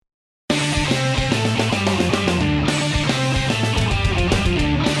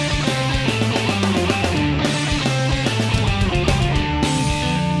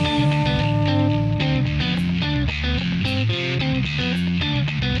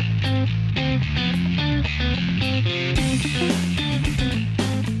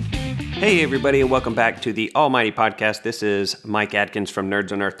Hey everybody, and welcome back to the Almighty Podcast. This is Mike Adkins from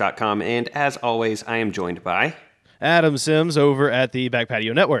nerdsonearth.com, and as always, I am joined by Adam Sims over at the Back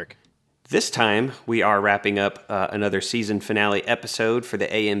Patio Network. This time, we are wrapping up another season finale episode for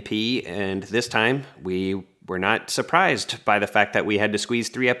the AMP, and this time, we were not surprised by the fact that we had to squeeze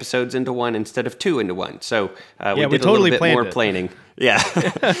 3 episodes into one instead of 2 into one. So we did totally a little bit more planning.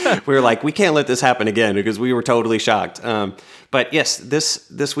 Yeah. We were like, we can't let this happen again because we were totally shocked. But yes,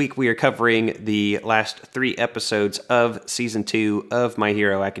 this week we are covering the last 3 episodes of Season 2 of My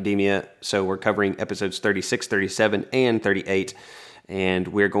Hero Academia. So we're covering episodes 36, 37, and 38. And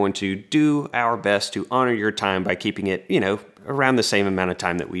we're going to do our best to honor your time by keeping it, around the same amount of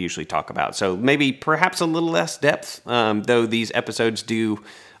time that we usually talk about. So maybe perhaps a little less depth, though these episodes do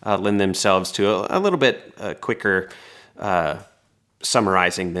lend themselves to a little bit quicker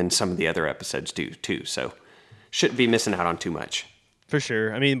summarizing than some of the other episodes do, too. So shouldn't be missing out on too much. For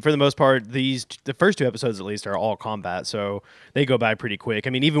sure. I mean, for the most part, the first 2 episodes at least are all combat, so they go by pretty quick. I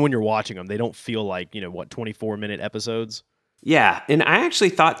mean, even when you're watching them, they don't feel like, 24-minute episodes? Yeah, and I actually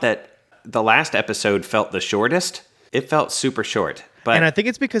thought that the last episode felt the shortest. It felt super short. And I think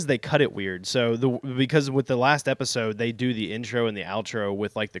it's because they cut it weird. So because with the last episode, they do the intro and the outro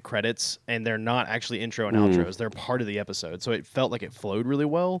with like the credits, and they're not actually intro and outros. They're part of the episode. So it felt like it flowed really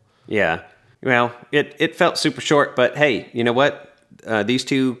well. Yeah. Well, it felt super short, but hey, you know what? These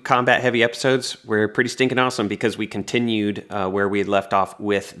 2 combat-heavy episodes were pretty stinking awesome because we continued where we had left off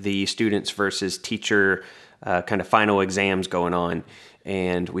with the students versus teacher kind of final exams going on.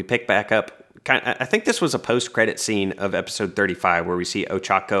 And we picked back up. I think this was a post-credit scene of episode 35 where we see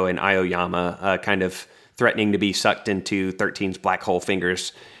Ochako and Aoyama kind of threatening to be sucked into 13's black hole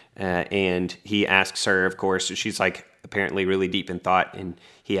fingers. And he asks her, of course, she's like apparently really deep in thought. And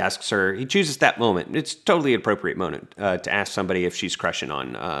he asks her, he chooses that moment. It's totally appropriate moment to ask somebody if she's crushing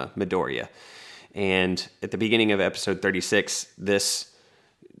on Midoriya. And at the beginning of episode 36, this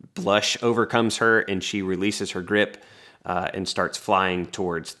blush overcomes her and she releases her grip and starts flying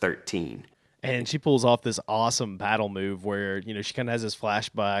towards 13. And she pulls off this awesome battle move where, she kind of has this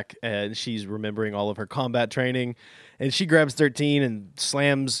flashback and she's remembering all of her combat training. And she grabs 13 and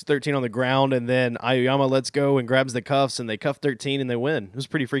slams 13 on the ground. And then Aoyama lets go and grabs the cuffs and they cuff 13 and they win. It was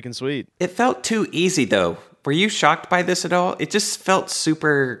pretty freaking sweet. It felt too easy, though. Were you shocked by this at all? It just felt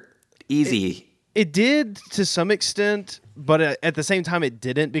super easy. It did to some extent, but at the same time it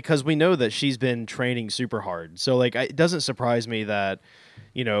didn't because we know that she's been training super hard. So, it doesn't surprise me that,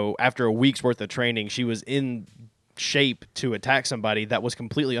 after a week's worth of training, she was in shape to attack somebody that was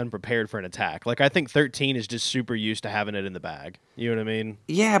completely unprepared for an attack. I think 13 is just super used to having it in the bag. You know what I mean?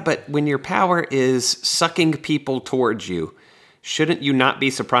 Yeah, but when your power is sucking people towards you, shouldn't you not be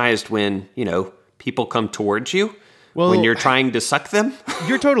surprised when, people come towards you? Well, when you're trying to suck them?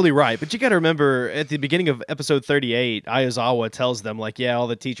 You're totally right. But you got to remember, at the beginning of episode 38, Aizawa tells them, all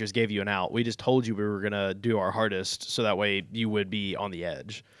the teachers gave you an out. We just told you we were going to do our hardest so that way you would be on the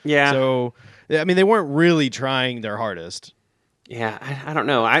edge. Yeah. So, I mean, they weren't really trying their hardest. Yeah, I don't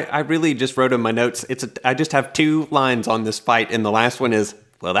know. I really just wrote in my notes, I just have 2 lines on this fight, and the last one is,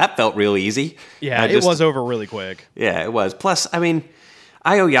 well, that felt real easy. Yeah, it was over really quick. Yeah, it was. Plus, I mean,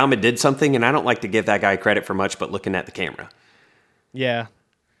 Aoyama did something, and I don't like to give that guy credit for much, but looking at the camera. Yeah.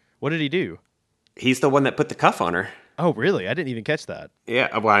 What did he do? He's the one that put the cuff on her. Oh, really? I didn't even catch that.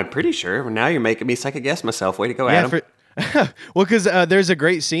 Yeah, well, I'm pretty sure. Now you're making me second guess myself. Way to go, Adam. Well, because there's a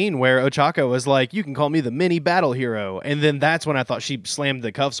great scene where Ochako was like, you can call me the mini battle hero. And then that's when I thought she slammed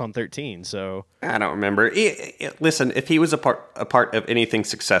the cuffs on 13. So I don't remember. Listen, if he was a part of anything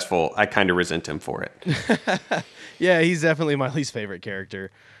successful, I kind of resent him for it. Yeah, he's definitely my least favorite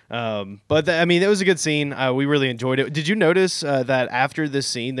character. But it was a good scene. We really enjoyed it. Did you notice that after this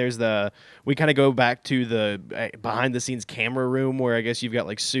scene, we kind of go back to the behind the scenes camera room where I guess you've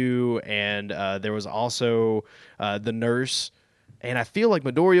got Sue and there was also the nurse. And I feel like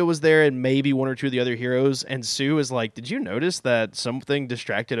Midoriya was there and maybe 1 or 2 of the other heroes. And Sue is like, did you notice that something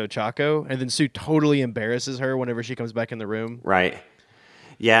distracted Ochako? And then Sue totally embarrasses her whenever she comes back in the room. Right.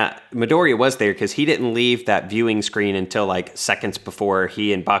 Yeah, Midoriya was there because he didn't leave that viewing screen until seconds before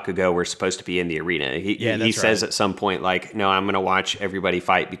he and Bakugo were supposed to be in the arena. He says at some point no, I'm going to watch everybody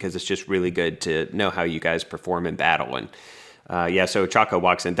fight because it's just really good to know how you guys perform in battle. And so Ochako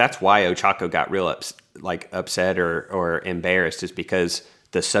walks in. That's why Ochako got real upset or embarrassed is because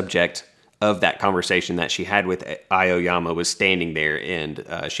the subject of that conversation that she had with Aoyama was standing there, and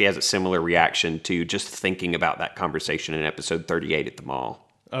she has a similar reaction to just thinking about that conversation in episode 38 at the mall.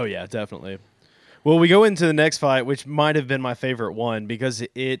 Oh, yeah, definitely. Well, we go into the next fight, which might have been my favorite one because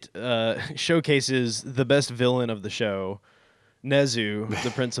it showcases the best villain of the show, Nezu, the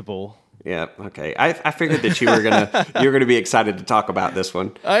principal. Yeah, okay. I figured that you were gonna be excited to talk about this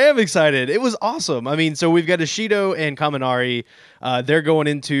one. I am excited. It was awesome. I mean, so we've got Ishido and Kaminari. They're going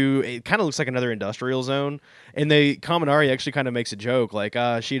into, it kind of looks like another industrial zone. And Kaminari actually kind of makes a joke like,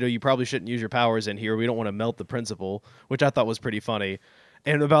 Ishido, you probably shouldn't use your powers in here. We don't want to melt the principal, which I thought was pretty funny.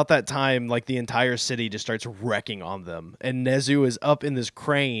 And about that time, like the entire city just starts wrecking on them. And Nezu is up in this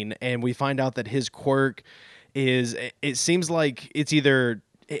crane, and we find out that his quirk is, it seems like it's either,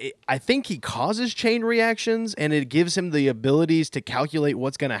 I think he causes chain reactions, and it gives him the abilities to calculate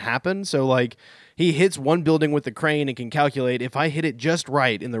what's going to happen. So like he hits one building with the crane and can calculate, if I hit it just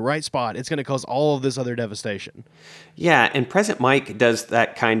right in the right spot, it's going to cause all of this other devastation. Yeah, and Present Mike does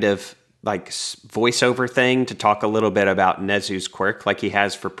that kind of like voiceover thing to talk a little bit about Nezu's quirk, like he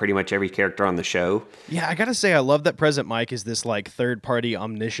has for pretty much every character on the show. Yeah, I gotta say, I love that Present Mike is this like third-party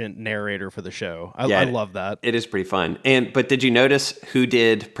omniscient narrator for the show. I love that. It is pretty fun. But did you notice who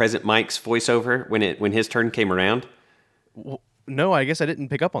did Present Mike's voiceover when his turn came around? No, I guess I didn't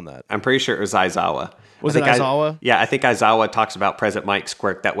pick up on that. I'm pretty sure it was Aizawa. Was it Aizawa? I think Aizawa talks about Present Mike's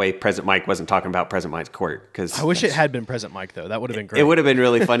quirk. That way Present Mike wasn't talking about Present Mike's quirk. I wish it had been Present Mike, though. That would have been great. It would have been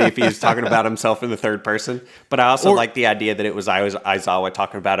really funny if he was talking about himself in the third person. But I also like the idea that it was Aizawa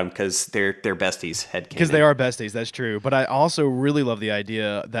talking about him because they're besties. Because they are besties, that's true. But I also really love the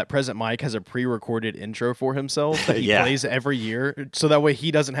idea that Present Mike has a pre-recorded intro for himself that he plays every year. So that way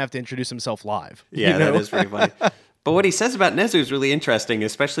he doesn't have to introduce himself live. Yeah, that is pretty funny. But what he says about Nezu is really interesting,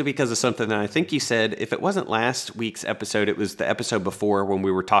 especially because of something that I think you said, if it wasn't last week's episode, it was the episode before when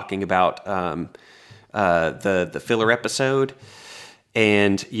we were talking about the filler episode.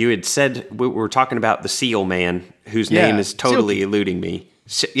 And you had said, we were talking about the seal man, whose name is totally Silky. eluding me.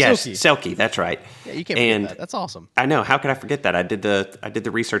 Yes, Selkie, that's right. Yeah, you can't forget that. That's awesome. I know. How could I forget that? I did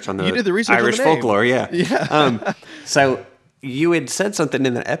the research on the on Irish the name. folklore, yeah. Yeah. So you had said something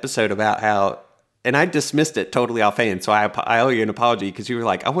in the episode about how, and I dismissed it totally offhand, so I owe you an apology because you were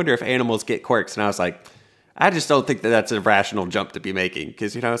like, I wonder if animals get quirks. And I was like, I just don't think that that's a rational jump to be making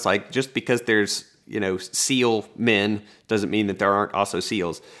because, it's like just because there's, seal men doesn't mean that there aren't also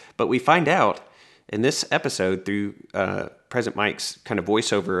seals. But we find out in this episode through Present Mike's kind of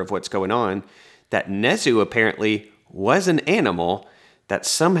voiceover of what's going on that Nezu apparently was an animal that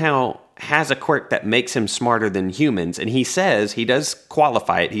somehow has a quirk that makes him smarter than humans. And he says, he does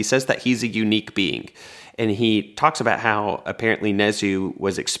qualify it. He says that he's a unique being. And he talks about how apparently Nezu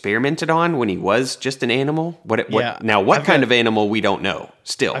was experimented on when he was just an animal. What kind of animal, we don't know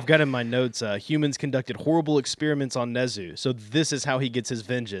still. I've got in my notes, humans conducted horrible experiments on Nezu. So this is how he gets his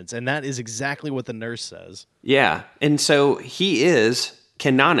vengeance. And that is exactly what the nurse says. Yeah. And so he is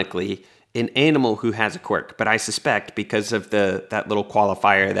canonically an animal who has a quirk, but I suspect because of that little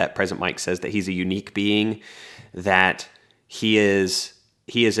qualifier that Present Mike says that he's a unique being, that he is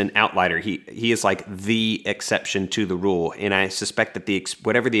an outlier. He is like the exception to the rule, and I suspect that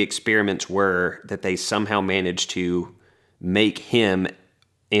whatever the experiments were, that they somehow managed to make him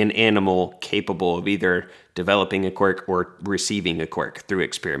an animal capable of either developing a quirk or receiving a quirk through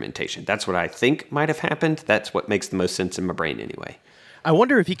experimentation. That's what I think might have happened. That's what makes the most sense in my brain anyway. I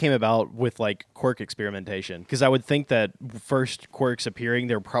wonder if he came about with like quirk experimentation, because I would think that first quirks appearing,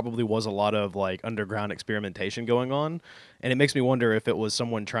 there probably was a lot of like underground experimentation going on, and it makes me wonder if it was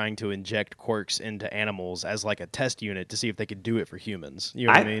someone trying to inject quirks into animals as like a test unit to see if they could do it for humans. You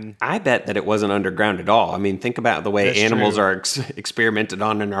know what I mean? I bet that it wasn't underground at all. I mean, think about the way That's animals true. are experimented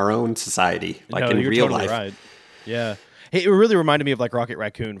on in our own society, like No, in you're real totally life. right. Yeah. It really reminded me of like Rocket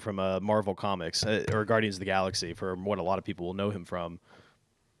Raccoon from Marvel Comics or Guardians of the Galaxy, for what a lot of people will know him from.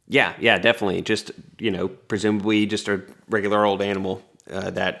 Yeah, definitely. Just, presumably just a regular old animal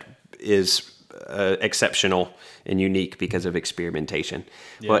that is exceptional and unique because of experimentation.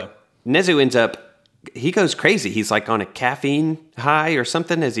 Yeah. But Nezu he goes crazy. He's like on a caffeine high or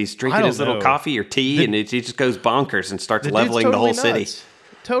something as he's drinking his little coffee or tea, and he just goes bonkers and starts leveling the whole city.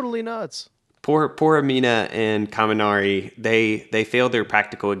 Totally nuts. Poor Amina and Kaminari, they failed their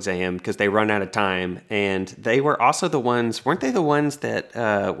practical exam because they run out of time, and they were also weren't they the ones that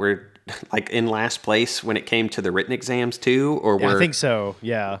were like in last place when it came to the written exams too? I think so.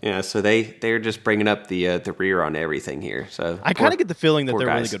 Yeah. Yeah. So they're just bringing up the rear on everything here. So I kind of get the feeling that they're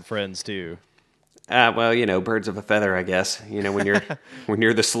really guys. good friends too. Well, birds of a feather, I guess. When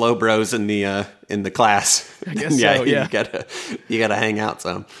you're the slow bros in the class, I guess so, yeah. you gotta hang out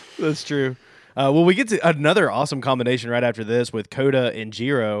some. That's true. Well, we get to another awesome combination right after this with Coda and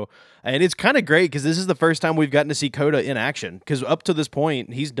Jiro. And it's kind of great because this is the first time we've gotten to see Coda in action. Because up to this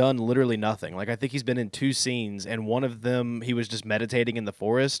point, he's done literally nothing. Like, I think he's been in 2 scenes, and one of them he was just meditating in the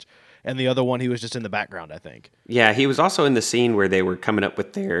forest, and the other one he was just in the background, I think. Yeah, he was also in the scene where they were coming up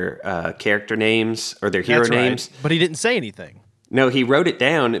with their character names or their hero names. Right. But he didn't say anything. No, he wrote it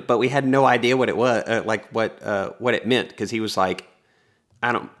down, but we had no idea what it was, what it meant, because he was like,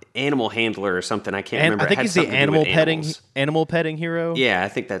 animal handler or something. I can't remember. I think he's the animal petting hero. Yeah, I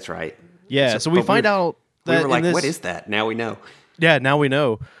think that's right. Yeah, so we find out that we were like, what is that? Now we know. Yeah, now we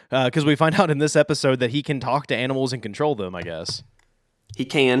know, because we find out in this episode that he can talk to animals and control them, I guess. He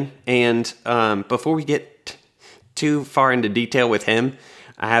can, and before we get too far into detail with him,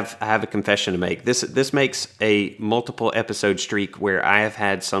 I have a confession to make. This makes a multiple episode streak where I have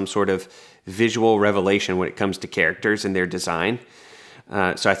had some sort of visual revelation when it comes to characters and their design.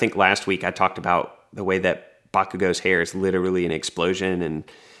 So I think last week I talked about the way that Bakugo's hair is literally an explosion, and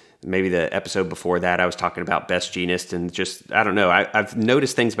maybe the episode before that I was talking about Best Jeanist, and just, I don't know, I've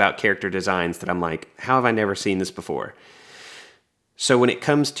noticed things about character designs that I'm like, how have I never seen this before? So when it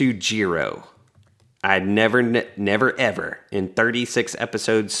comes to Jiro, I'd never ever in 36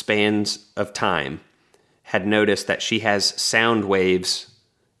 episode spans of time had noticed that she has sound waves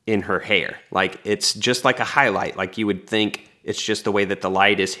in her hair. Like, it's just like a highlight. Like, you would think it's just the way that the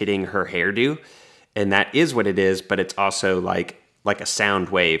light is hitting her hairdo, and that is what it is, but it's also like a sound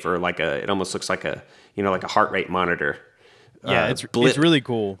wave, or it almost looks like a heart rate monitor. Yeah, it's really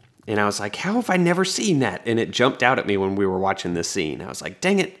cool. And I was like, how have I never seen that? And it jumped out at me when we were watching this scene. I was like,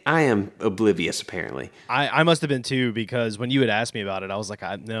 dang it, I am oblivious, apparently. I must have been too, because when you had asked me about it, I was like,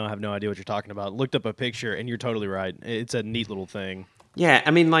 I have no idea what you're talking about. Looked up a picture, and you're totally right. It's a neat little thing. Yeah,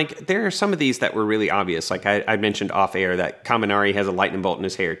 I mean, like, there are some of these that were really obvious. Like, I mentioned off air that Kaminari has a lightning bolt in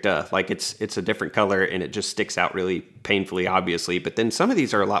his hair. Duh. Like, it's a different color, and it just sticks out really painfully, obviously. But then some of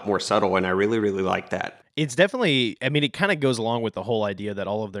these are a lot more subtle, and I really, really like that. It's definitely, I mean, it kind of goes along with the whole idea that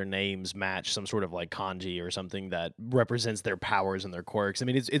all of their names match some sort of like kanji or something that represents their powers and their quirks. I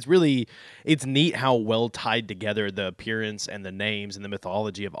mean, it's neat how well tied together the appearance and the names and the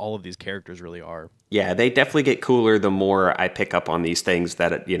mythology of all of these characters really are. Yeah, they definitely get cooler the more I pick up on these things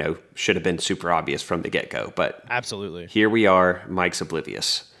that, should have been super obvious from the get-go. But absolutely, here we are, Mike's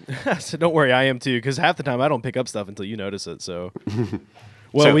oblivious. So don't worry, I am too, because half the time I don't pick up stuff until you notice it, so...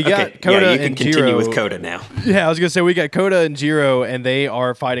 Well, we got Coda you can and continue Jiro. with Coda now. Yeah, I was going to say, we got Coda and Jiro, and they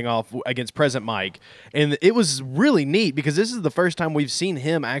are fighting off against Present Mike. And it was really neat, because this is the first time we've seen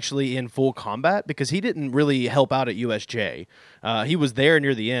him actually in full combat, because he didn't really help out at USJ. He was there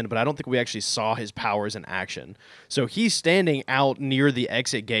near the end, but I don't think we actually saw his powers in action. So he's standing out near the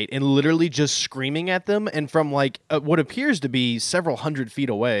exit gate and literally just screaming at them, and from what appears to be several hundred feet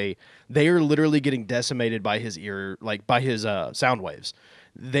away, they are literally getting decimated by his sound waves.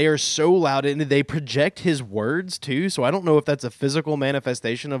 They are so loud, and they project his words too. So I don't know if that's a physical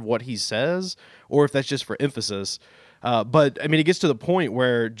manifestation of what he says or if that's just for emphasis. But I mean, it gets to the point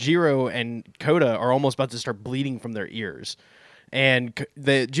where Jiro and Coda are almost about to start bleeding from their ears. And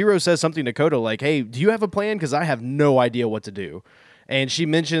Jiro says something to Coda like, "Hey, do you have a plan? Because I have no idea what to do." And she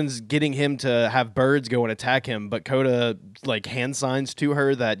mentions getting him to have birds go and attack him, but Coda hand signs to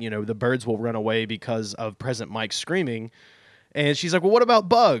her that, the birds will run away because of Present Mike screaming. And she's like, well, what about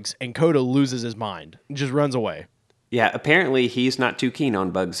bugs? And Coda loses his mind and just runs away. Yeah, apparently he's not too keen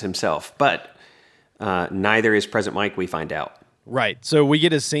on bugs himself, but neither is Present Mike, we find out. Right. So we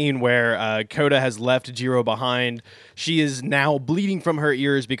get a scene where Coda has left Jiro behind. She is now bleeding from her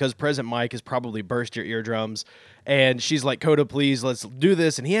ears because Present Mike has probably burst your eardrums. And she's like, Coda, please, let's do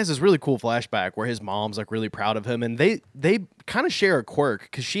this. And he has this really cool flashback where his mom's really proud of him. And they kind of share a quirk,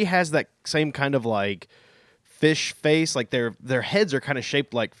 because she has that same kind of fish face. Their heads are kind of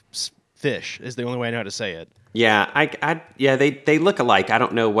shaped like fish is the only way I know how to say it. Yeah, they look alike. I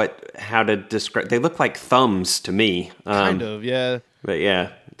don't know how to describe. They look like thumbs to me. Kind of, yeah. But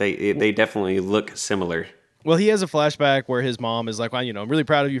yeah, they definitely look similar. Well, he has a flashback where his mom is like, well, I'm really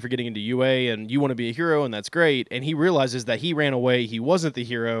proud of you for getting into UA, and you want to be a hero, and that's great. And he realizes that he ran away. He wasn't the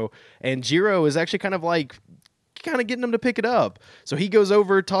hero. And Jiro is actually kind of getting him to pick it up. So he goes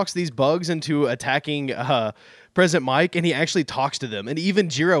over, talks these bugs into attacking Present Mike, and he actually talks to them. And even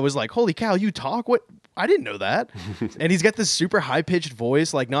Jiro is like, holy cow, you talk? What? I didn't know that. And he's got this super high-pitched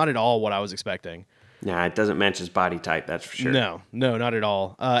voice, not at all what I was expecting. Nah, it doesn't match his body type, that's for sure. No, not at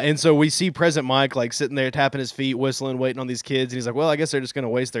all. And so we see Present Mike sitting there tapping his feet, whistling, waiting on these kids. And he's like, well, I guess they're just going to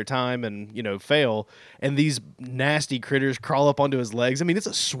waste their time and, fail. And these nasty critters crawl up onto his legs. I mean, it's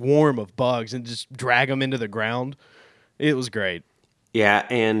a swarm of bugs and just drag him into the ground. It was great. Yeah,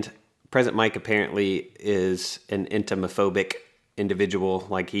 and President Mike apparently is an entomophobic individual.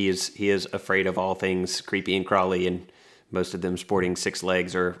 Like he is afraid of all things creepy and crawly, and most of them sporting 6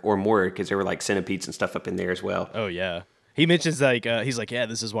 legs or more, because there were like centipedes and stuff up in there as well. Oh yeah. He mentions like he's like, yeah,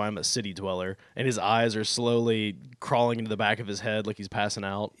 this is why I'm a city dweller, and his eyes are slowly crawling into the back of his head like he's passing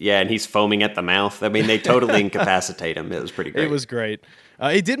out. Yeah, and he's foaming at the mouth. I mean, they totally incapacitate him. It was pretty great. It was great.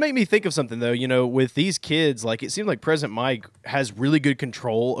 It did make me think of something though. You know, with these kids, like it seemed like President Mike has really good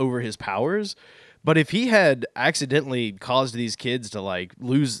control over his powers, but if he had accidentally caused these kids to like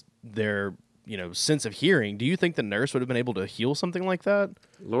lose their sense of hearing, do you think the nurse would have been able to heal something like that?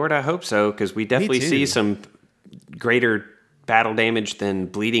 Lord, I hope so, because we definitely see some greater battle damage than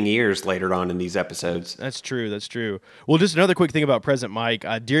bleeding ears later on in these episodes. That's true. That's true. Well, just another quick thing about President Mike.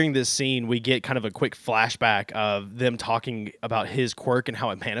 During this scene, we get kind of a quick flashback of them talking about his quirk and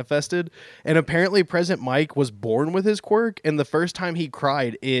how it manifested. And apparently President Mike was born with his quirk, and the first time he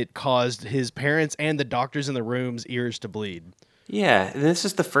cried, it caused his parents and the doctors in the room's ears to bleed. Yeah, and this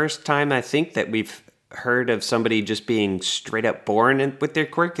is the first time I think that we've heard of somebody just being straight up born with their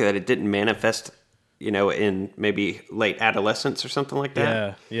quirk, that it didn't manifest in maybe late adolescence or something like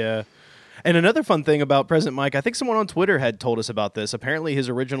that. Yeah. And another fun thing about President Mike, I think someone on Twitter had told us about this. Apparently his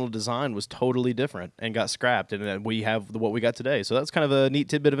original design was totally different and got scrapped, and we have what we got today. So that's kind of a neat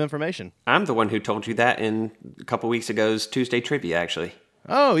tidbit of information. I'm the one who told you that in a couple weeks ago's Tuesday Trivia, actually.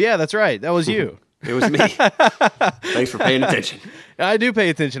 Oh, yeah, that's right. That was you. It was me. Thanks for paying attention. I do pay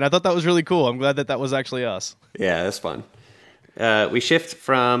attention. I thought that was really cool. I'm glad that was actually us. Yeah, that's fun. We shift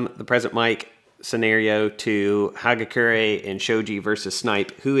from the President Mike scenario to Hagakure and Shoji versus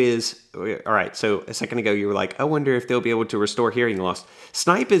Snipe, who is... All right, so a second ago you were like, I wonder if they'll be able to restore hearing loss.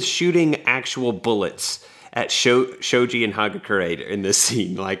 Snipe is shooting actual bullets at Shoji and Hagakure in this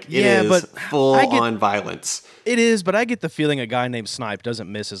scene. Like, it is full-on violence. It is, but I get the feeling a guy named Snipe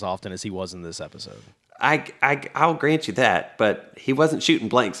doesn't miss as often as he was in this episode. I'll grant you that, but he wasn't shooting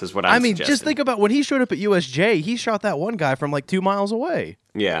blanks is what I'm suggesting. Just think about when he showed up at USJ, he shot that one guy from like 2 miles away.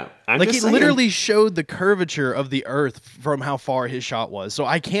 Yeah. He literally showed the curvature of the earth from how far his shot was. So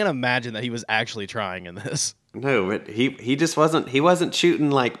I can't imagine that he was actually trying in this. No, but he just wasn't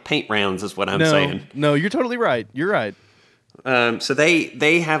shooting like paint rounds is what I'm saying. No, you're totally right. You're right. So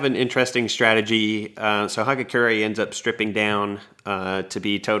they have an interesting strategy. So Hagakure ends up stripping down to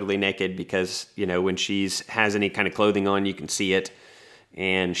be totally naked because, when she has any kind of clothing on, you can see it.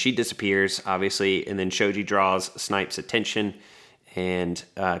 And she disappears, obviously. And then Shoji draws Snipe's attention and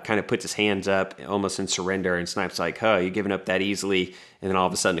kind of puts his hands up almost in surrender. And Snipe's like, oh, you're giving up that easily. And then all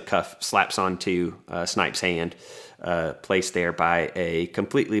of a sudden a cuff slaps onto Snipe's hand, placed there by a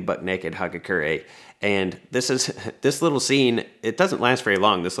completely buck-naked Hagakure. And this little scene, it doesn't last very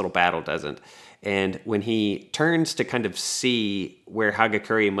long. This little battle doesn't. And when he turns to kind of see where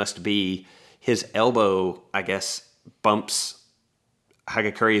Hagakure must be, his elbow, I guess, bumps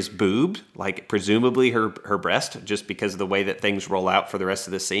Hagakure's boob, like presumably her breast, just because of the way that things roll out for the rest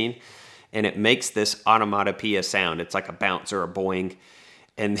of the scene. And it makes this onomatopoeia sound. It's like a bounce or a boing.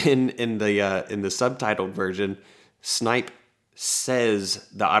 And then in the subtitled version, Snipe says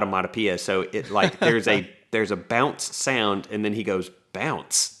the onomatopoeia, so it like there's a bounce sound, and then he goes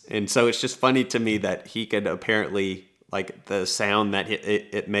bounce, and so it's just funny to me that he could apparently like the sound that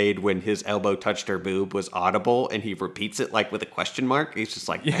it made when his elbow touched her boob was audible, and he repeats it like with a question mark. He's just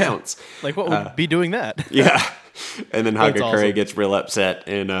like bounce, like what would be doing that? Yeah, and then Hagakure awesome. Gets real upset,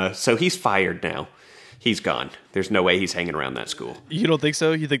 and so he's fired now. He's gone. There's no way he's hanging around that school. You don't think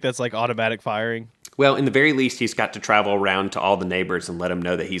so? You think that's like automatic firing? Well, in the very least, he's got to travel around to all the neighbors and let them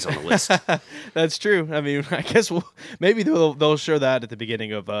know that he's on the list. That's true. I mean, I guess maybe they'll show that at the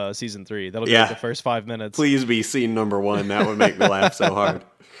beginning of season 3. That'll be like the first 5 minutes. Please be scene number 1. That would make me laugh so hard.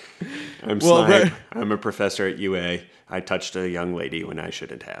 I'm Snipe. I'm a professor at UA. I touched a young lady when I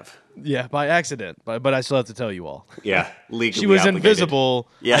shouldn't have. Yeah, by accident. But I still have to tell you all. Yeah, legally she was obligated. Invisible.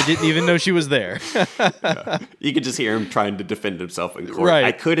 Yeah. I didn't even know she was there. Yeah. You could just hear him trying to defend himself in court. Right,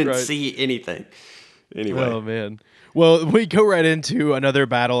 I couldn't see anything. Anyway. Oh, man. Well, we go right into another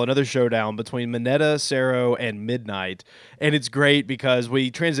battle, another showdown between Mineta, Sero, and Midnight. And it's great because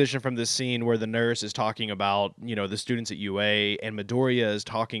we transition from this scene where the nurse is talking about, the students at UA, and Midoriya is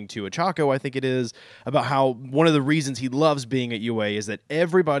talking to Ochako, I think it is, about how one of the reasons he loves being at UA is that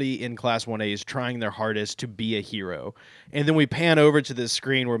everybody in Class 1A is trying their hardest to be a hero. And then we pan over to this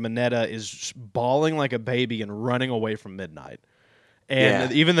screen where Mineta is bawling like a baby and running away from Midnight.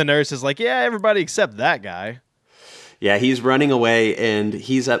 And even the nurse is like, yeah, everybody except that guy. Yeah, he's running away, and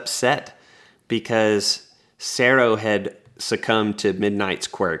he's upset because Sero had succumb to Midnight's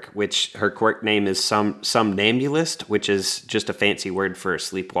quirk, which her quirk name is somnambulist, which is just a fancy word for a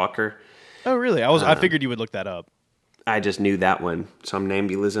sleepwalker. Oh, really? I figured you would look that up. I just knew that one,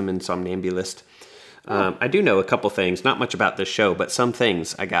 somnambulism and somnambulist. I do know a couple things, not much about this show, but some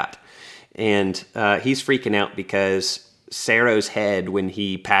things I got. And he's freaking out because Saro's head, when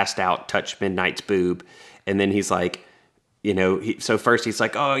he passed out, touched Midnight's boob. And then he's like, so first he's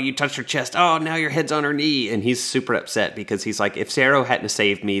like, oh, you touched her chest. Oh, now your head's on her knee. And he's super upset because he's like, if Saro hadn't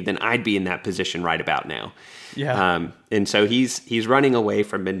saved me, then I'd be in that position right about now. Yeah. And so he's running away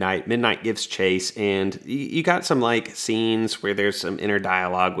from Midnight. Midnight gives chase, and you got some scenes where there's some inner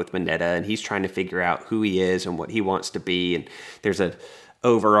dialogue with Mineta, and he's trying to figure out who he is and what he wants to be. And there's a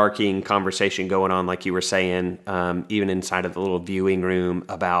overarching conversation going on, like you were saying, even inside of the little viewing room,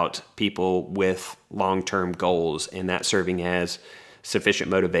 about people with long-term goals and that serving as sufficient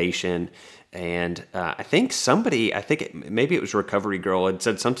motivation. And I think maybe it was Recovery Girl, had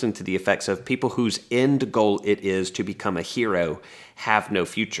said something to the effects of people whose end goal it is to become a hero have no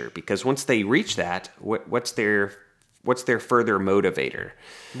future, because once they reach that, what's their further motivator?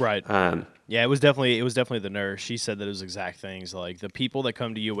 Right. Yeah, it was definitely the nurse. She said that it was exact things like the people that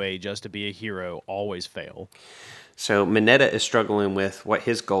come to UA just to be a hero always fail. So Mineta is struggling with what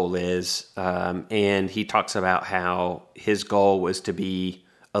his goal is, and he talks about how his goal was to be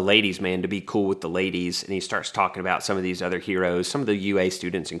a ladies' man, to be cool with the ladies, and he starts talking about some of these other heroes, some of the UA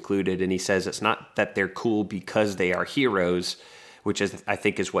students included, and he says it's not that they're cool because they are heroes, which is, I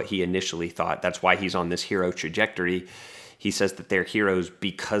think, is what he initially thought. That's why he's on this hero trajectory. He says that they're heroes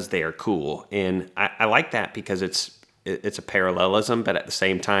because they are cool, and I like that because it's a parallelism, but at the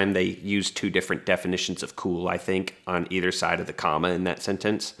same time, they use two different definitions of cool, I think, on either side of the comma in that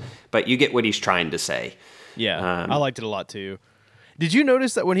sentence. But you get what he's trying to say. Yeah, I liked it a lot too. Did you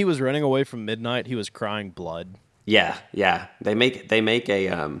notice that when he was running away from Midnight, he was crying blood? Yeah. They make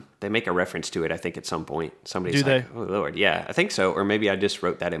a reference to it, I think, at some point. Somebody's like, "Oh Lord, yeah, I think so." Or maybe I just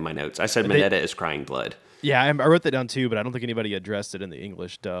wrote that in my notes. I said Mineta is crying blood. Yeah, I wrote that down too, but I don't think anybody addressed it in the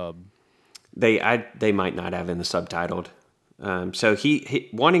English dub. They might not have in the subtitled. So he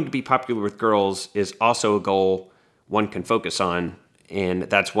wanting to be popular with girls is also a goal one can focus on, and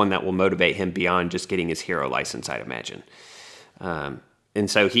that's one that will motivate him beyond just getting his hero license, I'd imagine. And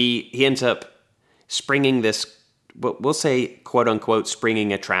so he ends up springing this, we'll say, quote unquote,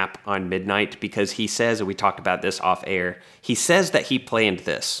 springing a trap on Midnight, because he says, and we talked about this off air, he says that he planned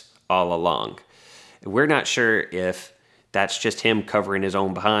this all along. We're not sure if that's just him covering his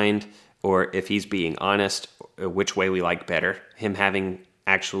own behind, or if he's being honest, which way we like better, him having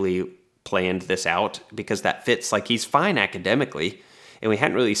actually planned this out, because that fits. Like, he's fine academically, and we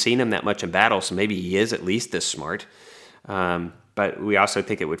hadn't really seen him that much in battle, so maybe he is at least this smart. But we also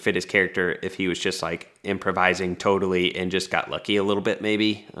think it would fit his character if he was just improvising totally and just got lucky a little bit,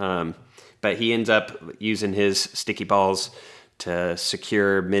 maybe. But he ends up using his sticky balls to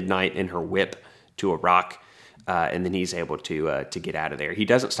secure Midnight and her whip to a rock, and then he's able to get out of there. He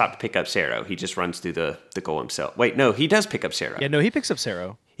doesn't stop to pick up Saro. He just runs through the goal himself. Wait, no, he does pick up Saro. Yeah, no, he picks up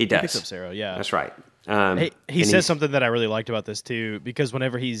Saro. He does. He picks up Saro, yeah. That's right. He says something that I really liked about this too, because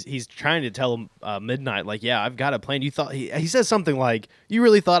whenever he's trying to tell Midnight, I've got a plan. You thought he says something like, "You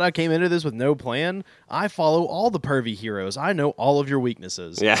really thought I came into this with no plan? I follow all the pervy heroes. I know all of your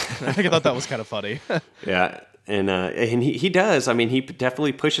weaknesses." Yeah, I thought that was kind of funny. Yeah, and he does. I mean, he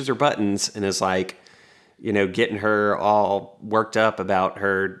definitely pushes her buttons and is getting her all worked up about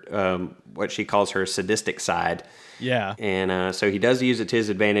her what she calls her sadistic side. Yeah. And so he does use it to his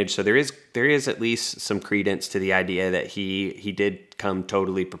advantage. So there is at least some credence to the idea that he did come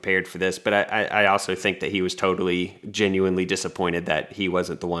totally prepared for this. But I also think that he was totally genuinely disappointed that he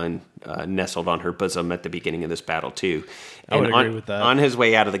wasn't the one nestled on her bosom at the beginning of this battle too. I would agree with that. On his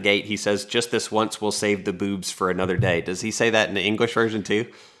way out of the gate, he says, "Just this once will save the boobs for another day." Does he say that in the English version too?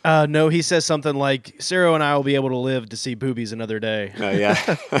 No, he says something like, "Saro and I will be able to live to see boobies another day." Oh, yeah.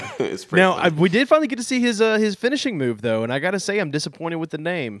 It's pretty now, funny. we did finally get to see his finishing move, though, and I got to say I'm disappointed with the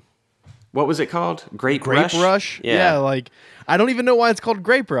name. What was it called? Grape Rush? Yeah, I don't even know why it's called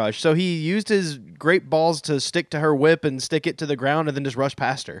Grape Rush. So he used his grape balls to stick to her whip and stick it to the ground and then just rush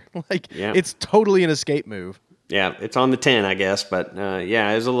past her. It's totally an escape move. Yeah, it's on the 10, I guess, but it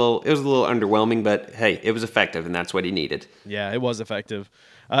was a little underwhelming, but hey, it was effective, and that's what he needed. Yeah, it was effective.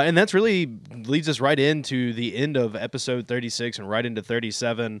 And that's really leads us right into the end of episode 36 and right into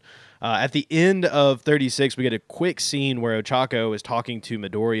 37. At the end of 36, we get a quick scene where Ochako is talking to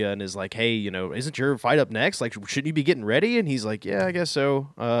Midoriya and is like, "Hey, isn't your fight up next? Shouldn't you be getting ready?" And he's like, "Yeah, I guess so."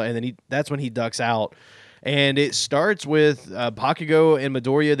 And then that's when he ducks out. And it starts with Bakugo and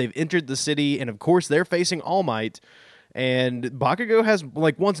Midoriya. They've entered the city, and of course, they're facing All Might. And Bakugo has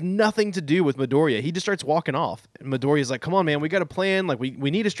like wants nothing to do with Midoriya. He just starts walking off. And Midoriya's like, "Come on, man, we got a plan. Like we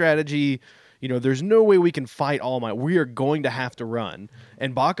need a strategy. You know, there's no way we can fight All Might. We are going to have to run."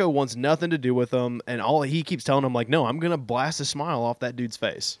 And Bako wants nothing to do with him, and all he keeps telling him like, "No, I'm gonna blast a smile off that dude's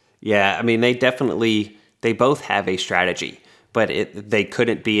face." Yeah, I mean, they both have a strategy, but they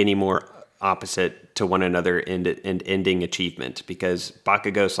couldn't be any more opposite to one another in ending achievement, because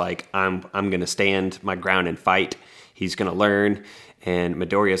Bakugo's like, I'm going to stand my ground and fight. He's going to learn. And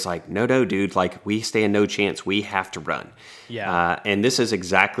Midoriya's like, no, dude, like, we stand no chance. We have to run. Yeah. And this is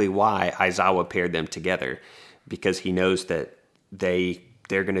exactly why Aizawa paired them together, because he knows that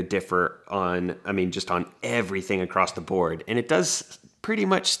they're going to differ on, I mean, just on everything across the board. And it does pretty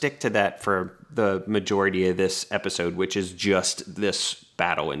much stick to that for the majority of this episode, which is just this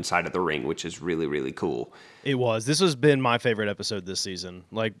battle inside of the ring, which is really, really cool. It was. This has been my favorite episode this season.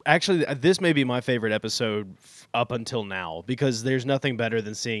 Like, actually, this may be my favorite episode up until now, because there's nothing better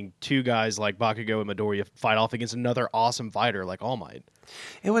than seeing two guys like Bakugo and Midoriya fight off against another awesome fighter like All Might.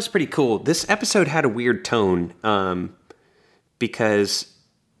 It was pretty cool. This episode had a weird tone because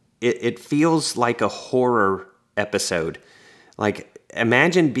it feels like a horror episode. Like,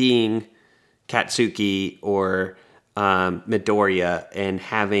 imagine being Katsuki or Midoriya and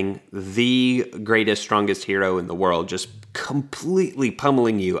having the greatest, strongest hero in the world just completely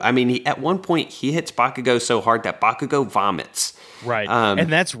pummeling you. I mean, at one point, he hits Bakugo so hard that Bakugo vomits. Right,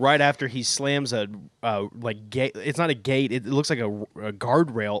 and that's right after he slams a gate. It's not a gate. It looks like a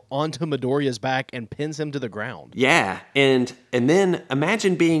guardrail onto Midoriya's back and pins him to the ground. Yeah, and then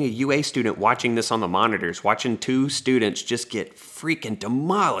imagine being a UA student watching this on the monitors, watching two students just get freaking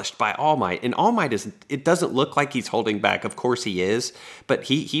demolished by All Might. And All Might it doesn't look like he's holding back. Of course he is, but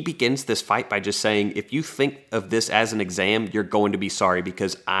he begins this fight by just saying, if you think of this as an exam, you're going to be sorry,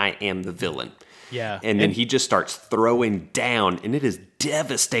 because I am the villain. Yeah. And then he just starts throwing down, and it is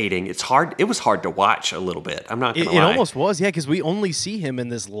devastating. It's hard. It was hard to watch a little bit. I'm not going to lie. It almost was, yeah, because we only see him in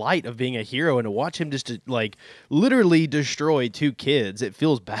this light of being a hero, and to watch him just like literally destroy two kids, it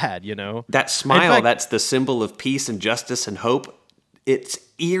feels bad, you know? That smile, that's the symbol of peace and justice and hope. It's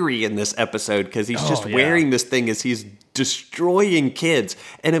eerie in this episode because he's just wearing this thing as he's destroying kids.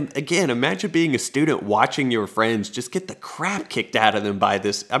 And again, imagine being a student watching your friends just get the crap kicked out of them by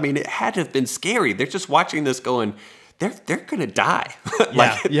this. I mean, it had to have been scary. They're just watching this going, they're going to die.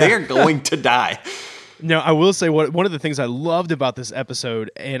 They're going to die. No, I will say one of the things I loved about this episode,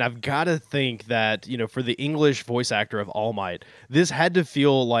 and I've got to think that, you know, for the English voice actor of All Might, this had to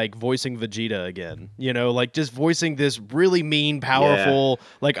feel like voicing Vegeta again. You know, like just voicing this really mean, powerful,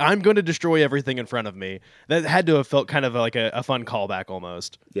 like, I'm going to destroy everything in front of me. That had to have felt kind of like a fun callback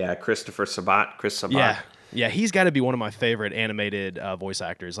almost. Yeah, Chris Sabat. Yeah, he's got to be one of my favorite animated voice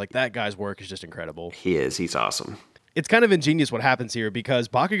actors. Like, that guy's work is just incredible. He is. He's awesome. It's kind of ingenious what happens here, because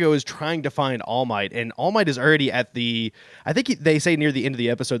Bakugo is trying to find All Might, and All Might is already at the, I think they say near the end of the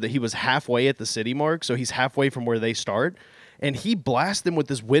episode that he was halfway at the city mark, so he's halfway from where they start, and he blasts them with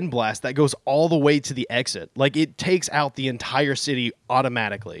this wind blast that goes all the way to the exit. Like, it takes out the entire city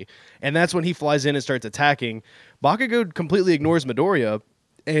automatically, and that's when he flies in and starts attacking. Bakugo completely ignores Midoriya,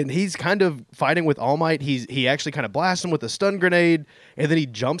 and he's kind of fighting with All Might. He actually kind of blasts him with a stun grenade, and then he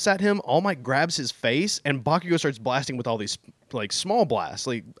jumps at him. All Might grabs his face, and Bakugo starts blasting with all these like small blasts,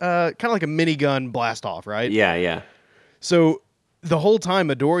 like kind of like a minigun blast off, right? Yeah. So the whole time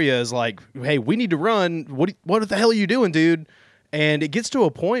Midoriya is like, "Hey, we need to run. What the hell are you doing, dude?" And it gets to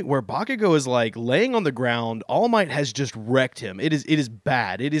a point where Bakugo is like laying on the ground. All Might has just wrecked him. It is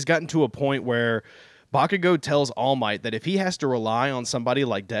bad. It has gotten to a point where Bakugo tells All Might that if he has to rely on somebody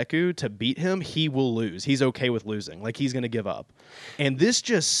like Deku to beat him, he will lose. He's okay with losing. Like, he's going to give up. And this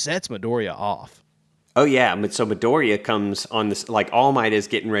just sets Midoriya off. Oh, yeah. So Midoriya comes on this, like, All Might is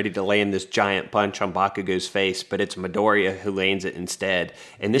getting ready to land this giant punch on Bakugo's face, but it's Midoriya who lands it instead.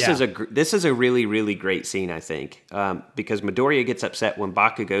 And this is a really, really great scene, I think, because Midoriya gets upset when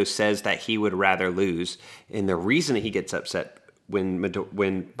Bakugo says that he would rather lose. And the reason he gets upset when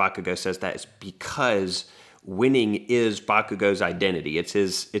Bakugo says that is because winning is Bakugo's identity. It's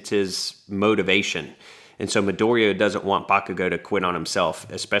his motivation. And so Midoriya doesn't want Bakugo to quit on himself,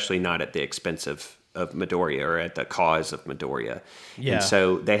 especially not at the expense of Midoriya or at the cause of Midoriya. Yeah. And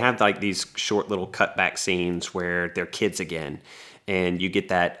so they have like these short little cutback scenes where they're kids again. And you get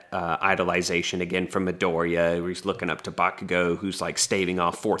that idolization again from Midoriya, where he's looking up to Bakugo, who's like staving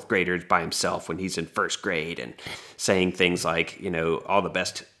off fourth graders by himself when he's in first grade, and saying things like, you know, all the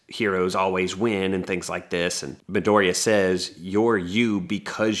best heroes always win and things like this. And Midoriya says, you're you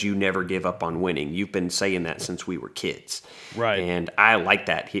because you never give up on winning. You've been saying that since we were kids. Right. And I like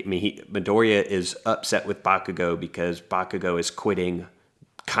that. Midoriya is upset with Bakugo because Bakugo is quitting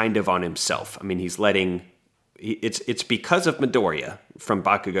kind of on himself. I mean, it's because of Midoriya from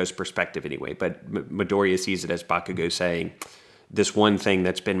Bakugo's perspective anyway, but Midoriya sees it as Bakugo saying, this one thing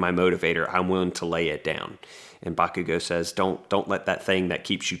that's been my motivator, I'm willing to lay it down. And Bakugo says, don't let that thing that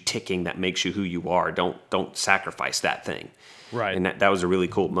keeps you ticking, that makes you who you are, don't sacrifice that thing. Right. And that was a really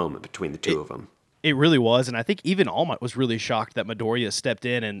cool moment between the two of them. It really was, and I think even All Might was really shocked that Midoriya stepped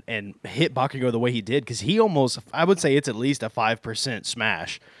in and hit Bakugo the way he did, because he almost, I would say it's at least a 5%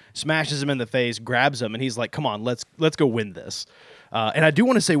 smash. Smashes him in the face, grabs him, and he's like, come on, let's go win this. And I do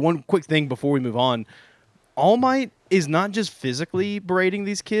want to say one quick thing before we move on. All Might is not just physically berating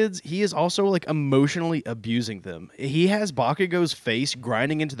these kids, he is also like emotionally abusing them. He has Bakugo's face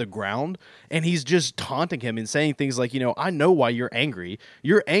grinding into the ground, and he's just taunting him and saying things like, I know why you're angry.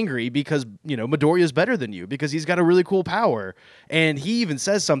 You're angry because, Midoriya is better than you because he's got a really cool power. And he even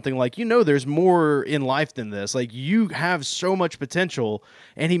says something like, there's more in life than this. Like, you have so much potential.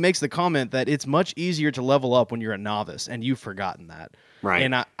 And he makes the comment that it's much easier to level up when you're a novice, and you've forgotten that. Right.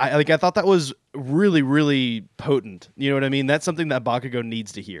 And I thought that was really, really potent. You know what I mean? That's something that Bakugo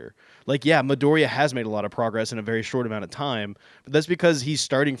needs to hear. Like, yeah, Midoriya has made a lot of progress in a very short amount of time, but that's because he's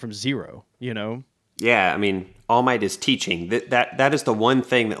starting from zero, Yeah, I mean, All Might is teaching. That is the one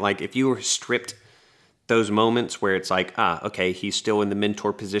thing that, like, if you were stripped those moments where it's like, okay, he's still in the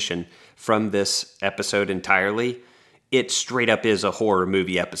mentor position from this episode entirely, it straight up is a horror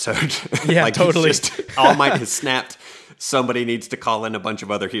movie episode. Yeah, like, totally. All Might has snapped. Somebody needs to call in a bunch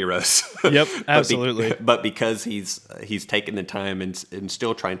of other heroes. Yep, absolutely. But because he's taken the time and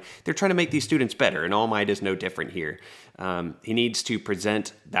still they're trying to make these students better, and All Might is no different here. He needs to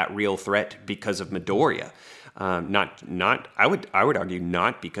present that real threat because of Midoriya, not I would argue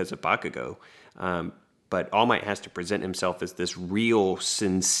not because of Bakugo, but All Might has to present himself as this real,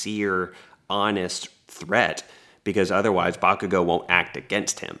 sincere, honest threat, because otherwise Bakugo won't act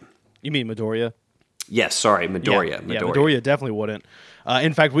against him. You mean Midoriya? Yes, sorry, Midoriya. Yeah, Midoriya definitely wouldn't.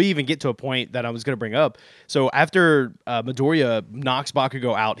 In fact, we even get to a point that I was going to bring up. So after Midoriya knocks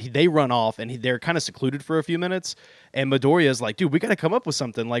Bakugo out, they run off, and they're kind of secluded for a few minutes. And Midoriya is like, dude, we got to come up with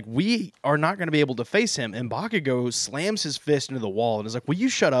something. Like, we are not going to be able to face him. And Bakugo slams his fist into the wall and is like, will you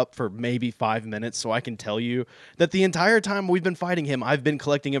shut up for maybe 5 minutes so I can tell you that the entire time we've been fighting him, I've been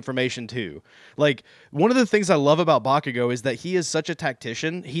collecting information too. Like, one of the things I love about Bakugo is that he is such a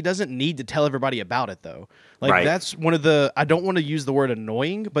tactician. He doesn't need to tell everybody about it, though. Like, right. That's one of the, I don't want to use the word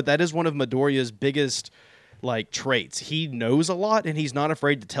annoying, but that is one of Midoriya's biggest, like, traits. He knows a lot, and he's not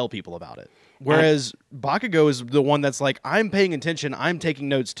afraid to tell people about it. Whereas Bakugo is the one that's like, I'm paying attention, I'm taking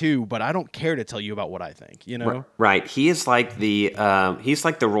notes too, but I don't care to tell you about what I think, Right. He is like the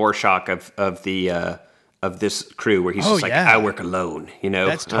Rorschach of this crew, where he's just like, I work alone,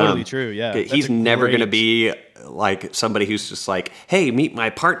 That's totally true, yeah. He's never going to be like somebody who's just like, hey, meet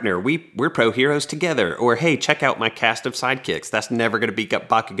my partner, we're pro heroes together, or hey, check out my cast of sidekicks. That's never going to be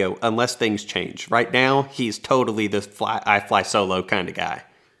Bakugo unless things change. Right now, he's totally the I fly solo kind of guy.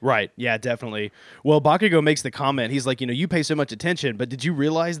 Right. Yeah, definitely. Well, Bakugo makes the comment. He's like, you pay so much attention, but did you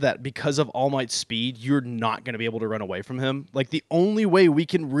realize that because of All Might's speed, you're not going to be able to run away from him? Like, the only way we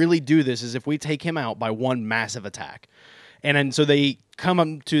can really do this is if we take him out by one massive attack. And so they come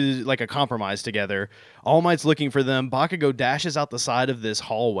up to like a compromise together. All Might's looking for them. Bakugo dashes out the side of this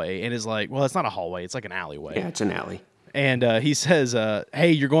hallway and is like, well, it's not a hallway. It's like an alleyway. Yeah, it's an alley. And he says,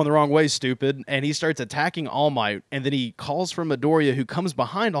 hey, you're going the wrong way, stupid. And he starts attacking All Might. And then he calls for Midoriya, who comes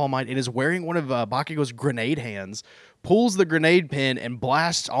behind All Might and is wearing one of Bakugo's grenade hands, pulls the grenade pin and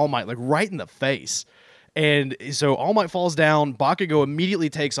blasts All Might like right in the face. And so All Might falls down. Bakugo immediately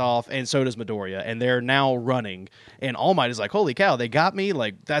takes off, and so does Midoriya. And they're now running. And All Might is like, holy cow, they got me.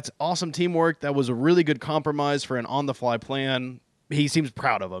 Like, that's awesome teamwork. That was a really good compromise for an on-the-fly plan. He seems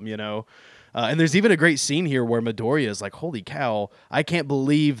proud of him, and there's even a great scene here where Midoriya is like, holy cow, I can't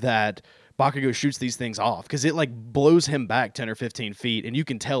believe that Bakugo shoots these things off, because it like blows him back 10 or 15 feet, and you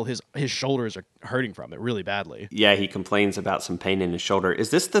can tell his shoulders are hurting from it really badly. Yeah, he complains about some pain in his shoulder. Is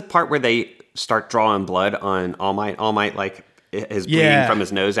this the part where they start drawing blood on All Might? All Might like is bleeding from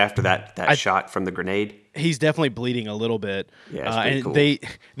his nose after that shot from the grenade? He's definitely bleeding a little bit. Yeah, it's and cool.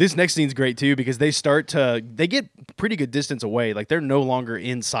 This next scene's great too, because they get pretty good distance away. Like, they're no longer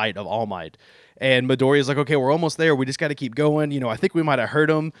in sight of All Might. And Midoriya's like, okay, we're almost there. We just got to keep going. I think we might have hurt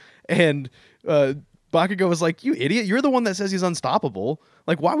him. And Bakugo was like, "You idiot! You're the one that says he's unstoppable.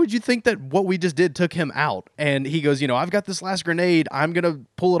 Like, why would you think that what we just did took him out?" And he goes, I've got this last grenade. I'm gonna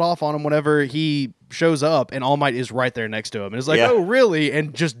pull it off on him whenever he shows up, and All Might is right there next to him. And it's like, oh, really?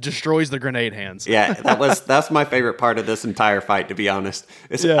 And just destroys the grenade hands. Yeah, that's my favorite part of this entire fight, to be honest.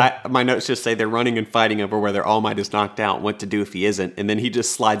 My notes just say they're running and fighting over whether All Might is knocked out and what to do if he isn't. And then he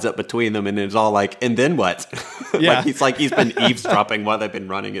just slides up between them, and it's all like, and then what? Yeah. He's been eavesdropping while they've been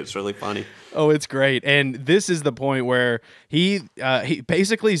running. It's really funny. Oh, it's great. And this is the point where he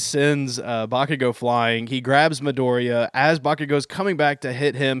basically sends Bakugo flying. He grabs Midoriya. As Bakugo's coming back to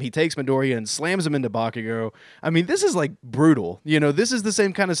hit him, he takes Midoriya and slams him into Bakugo. I mean, this is like brutal. This is the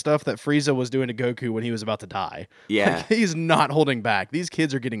same kind of stuff that Frieza was doing to Goku when he was about to die. Yeah. Like, he's not holding back. These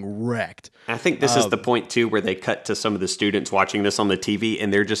kids are getting wrecked. I think this is the point, too, where they cut to some of the students watching this on the TV,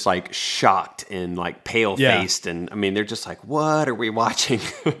 and they're just like shocked and like pale-faced. Yeah. And I mean, they're just like, what are we watching?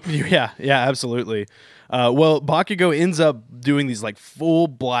 Yeah, absolutely. Well, Bakugo ends up doing these like full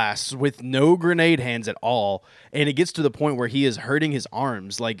blasts with no grenade hands at all, and it gets to the point where he is hurting his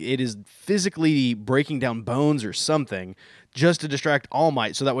arms, like it is physically breaking down bones or something, just to distract All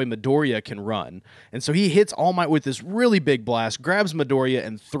Might so that way Midoriya can run. And so he hits All Might with this really big blast, grabs Midoriya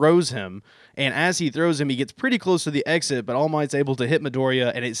and throws him, and as he throws him, he gets pretty close to the exit, but All Might's able to hit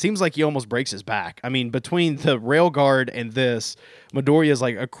Midoriya, and it seems like he almost breaks his back. I mean, between the rail guard and this, Midoriya is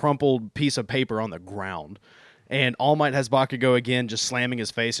like a crumpled piece of paper on the ground. And All Might has Bakugo again just slamming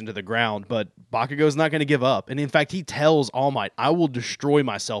his face into the ground, but Bakugo's not going to give up. And in fact, he tells All Might, I will destroy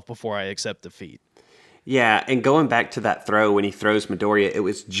myself before I accept defeat. Yeah, and going back to that throw when he throws Midoriya, it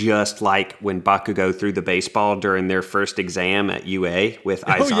was just like when Bakugo threw the baseball during their first exam at UA with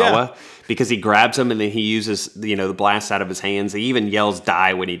Aizawa, because he grabs him and then he uses the blast out of his hands. He even yells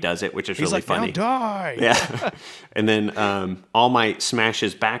 "die" when he does it, which is really funny. Now die! Yeah, and then All Might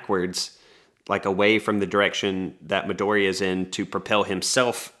smashes backwards, like away from the direction that Midoriya is in, to propel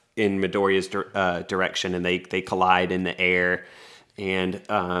himself in Midoriya's direction, and they collide in the air, and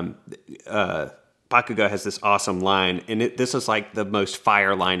Bakugo has this awesome line, and this is like the most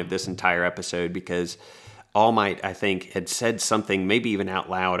fire line of this entire episode, because All Might, I think, had said something, maybe even out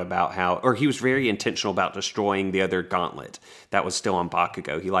loud, about or he was very intentional about destroying the other gauntlet that was still on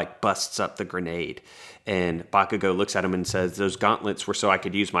Bakugo. He like busts up the grenade, and Bakugo looks at him and says, those gauntlets were so I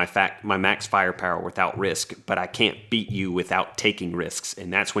could use my max firepower without risk, but I can't beat you without taking risks.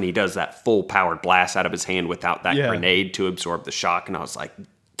 And that's when he does that full powered blast out of his hand without that grenade to absorb the shock, and I was like,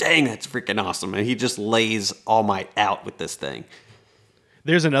 dang, that's freaking awesome. And he just lays All Might out with this thing.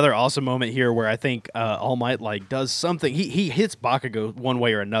 There's another awesome moment here where I think All Might like does something. He hits Bakugo one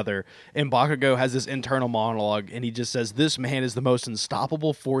way or another, and Bakugo has this internal monologue, and he just says, this man is the most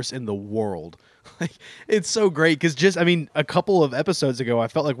unstoppable force in the world. Like, it's so great, because a couple of episodes ago, I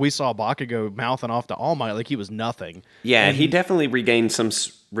felt like we saw Bakugo mouthing off to All Might like he was nothing. Yeah, and he definitely regained some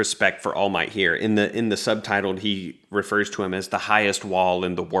respect for All Might here. In the subtitled, he refers to him as the highest wall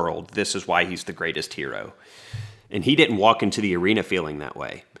in the world. This is why he's the greatest hero. And he didn't walk into the arena feeling that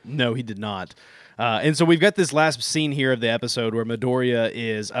way. No, he did not. And so we've got this last scene here of the episode where Midoriya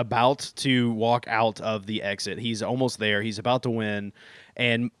is about to walk out of the exit. He's almost there. He's about to win.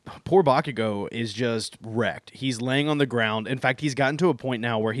 And poor Bakugo is just wrecked. He's laying on the ground. In fact, he's gotten to a point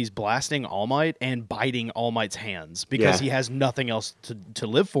now where he's blasting All Might and biting All Might's hands because he has nothing else to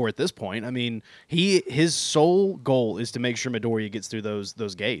live for at this point. I mean, his sole goal is to make sure Midoriya gets through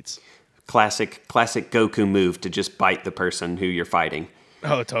those gates. Classic Goku move to just bite the person who you're fighting.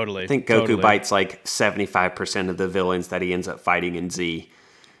 Oh, totally. I think Goku bites like 75% of the villains that he ends up fighting in Z.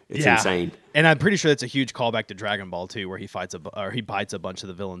 It's insane. And I'm pretty sure that's a huge callback to Dragon Ball too, where he bites a bunch of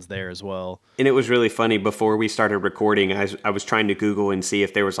the villains there as well. And it was really funny. Before we started recording, I was trying to Google and see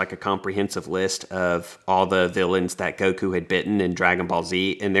if there was like a comprehensive list of all the villains that Goku had bitten in Dragon Ball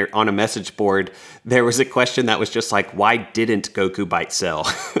Z. And there, on a message board, there was a question that was just like, why didn't Goku bite Cell?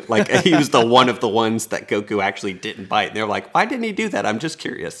 Like, he was one of the ones that Goku actually didn't bite. And they're like, why didn't he do that? I'm just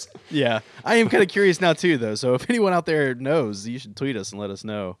curious. Yeah, I am kind of curious now too, though. So if anyone out there knows, you should tweet us and let us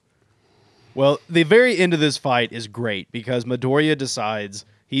know. Well, the very end of this fight is great because Midoriya decides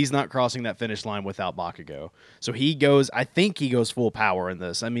he's not crossing that finish line without Bakugo. So I think he goes full power in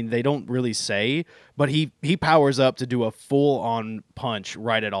this. I mean, they don't really say, but he powers up to do a full-on punch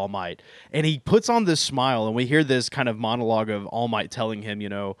right at All Might. And he puts on this smile, and we hear this kind of monologue of All Might telling him,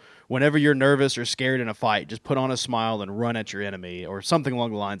 whenever you're nervous or scared in a fight, just put on a smile and run at your enemy, or something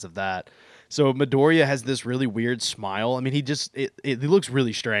along the lines of that. So Midoriya has this really weird smile. I mean, he looks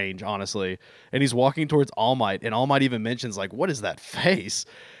really strange, honestly. And he's walking towards All Might, and All Might even mentions, like, what is that face?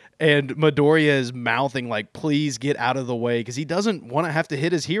 And Midoriya is mouthing like, please get out of the way, because he doesn't want to have to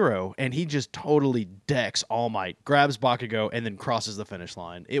hit his hero. And he just totally decks All Might, grabs Bakugo, and then crosses the finish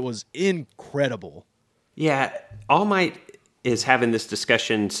line. It was incredible. Yeah, All Might is having this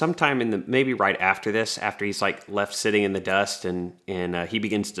discussion sometime maybe right after this, after he's like left sitting in the dust and he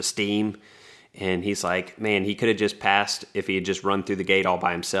begins to steam. And he's like, man, he could have just passed if he had just run through the gate all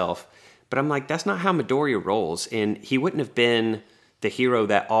by himself. But I'm like, that's not how Midoriya rolls. And he wouldn't have been the hero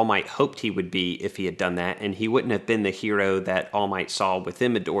that All Might hoped he would be if he had done that. And he wouldn't have been the hero that All Might saw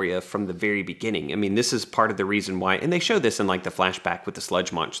within Midoriya from the very beginning. I mean, this is part of the reason why, and they show this in like the flashback with the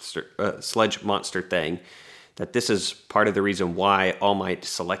sludge monster thing, that this is part of the reason why All Might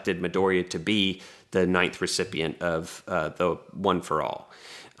selected Midoriya to be the 9th recipient of the One for All.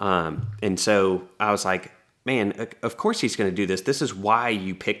 And so I was like, man, of course he's going to do this. This is why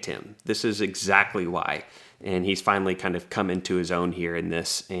you picked him. This is exactly why. And he's finally kind of come into his own here in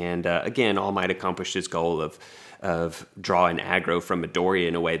this. And again, All Might accomplished his goal of drawing aggro from Midoriya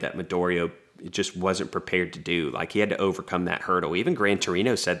in a way that Midoriya just wasn't prepared to do. Like, he had to overcome that hurdle. Even Gran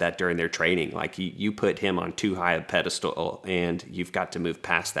Torino said that during their training. Like, you put him on too high a pedestal, and you've got to move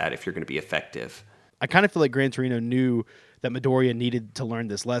past that if you're going to be effective. I kind of feel like Gran Torino knew that Midoriya needed to learn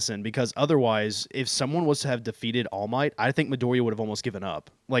this lesson, because otherwise, if someone was to have defeated All Might, I think Midoriya would have almost given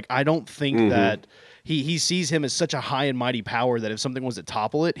up. Like, I don't think that he sees him as such a high and mighty power that if something was to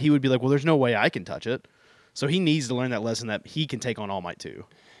topple it, he would be like, well, there's no way I can touch it. So he needs to learn that lesson that he can take on All Might too.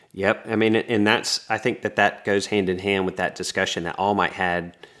 Yep. I mean, and I think that goes hand in hand with that discussion that All Might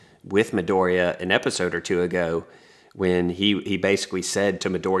had with Midoriya an episode or two ago, when he basically said to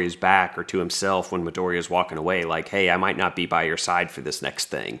Midoriya's back, or to himself when Midoriya's walking away, like, hey, I might not be by your side for this next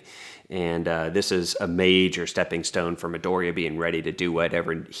thing. And this is a major stepping stone for Midoriya being ready to do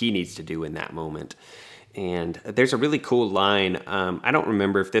whatever he needs to do in that moment. And there's a really cool line. I don't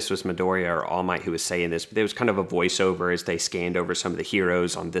remember if this was Midoriya or All Might who was saying this, but there was kind of a voiceover as they scanned over some of the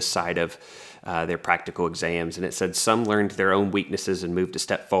heroes on this side of their practical exams. And it said some learned their own weaknesses and moved a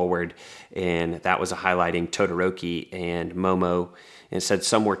step forward. And that was a highlighting Todoroki and Momo. And it said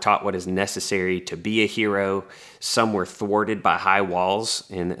some were taught what is necessary to be a hero. Some were thwarted by high walls.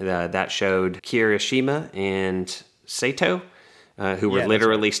 And that showed Kirishima and Sato, who were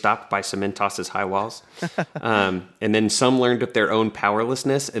literally stopped by Cementos' high walls. And then some learned of their own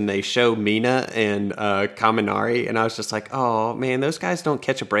powerlessness, and they show Mina and Kaminari, and I was just like, oh, man, those guys don't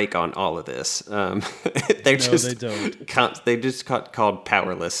catch a break on all of this. They don't. They just got called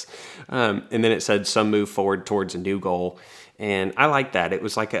powerless. And then it said some move forward towards a new goal, and I like that. It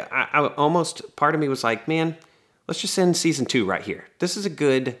was like almost part of me was like, man, let's just end season 2 right here. That's a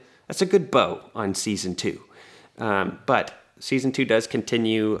good bow on season 2. But season 2 does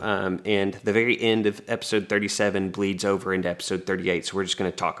continue, and the very end of episode 37 bleeds over into episode 38. So we're just going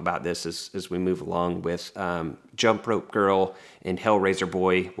to talk about this as we move along with Jump Rope Girl and Hellraiser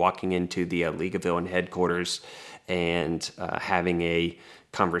Boy walking into the League of Villain headquarters and having a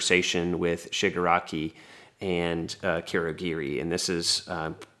conversation with Shigaraki and Kurogiri. And this is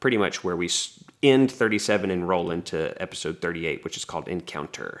pretty much where we end 37 and roll into episode 38, which is called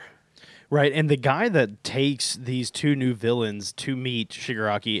Encounter. Right, and the guy that takes these two new villains to meet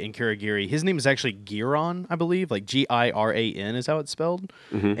Shigaraki and Kurogiri, his name is actually Giran, I believe, like Giran is how it's spelled.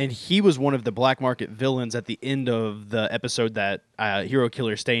 Mm-hmm. And he was one of the black market villains at the end of the episode that Hero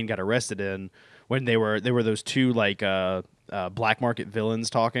Killer Stain got arrested in, when they were those two like black market villains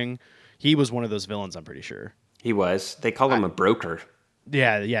talking. He was one of those villains, I'm pretty sure. He was. They call him a broker.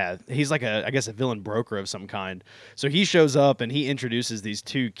 Yeah. He's like I guess a villain broker of some kind. So he shows up and he introduces these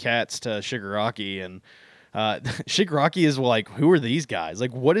two cats to Shigaraki, and Shigaraki is like, who are these guys?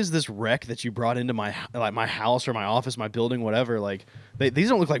 Like, what is this wreck that you brought into my house or my office, my building, whatever? Like, these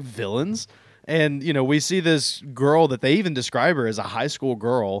don't look like villains. And, we see this girl that they even describe her as a high school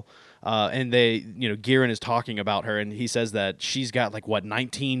girl. And they, Giran is talking about her, and he says that she's got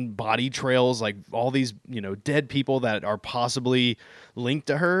 19 body trails, like all these, dead people that are possibly linked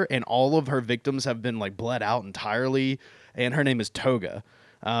to her, and all of her victims have been bled out entirely. And her name is Toga.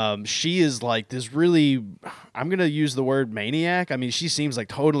 She is like this really, I'm going to use the word maniac. I mean, she seems like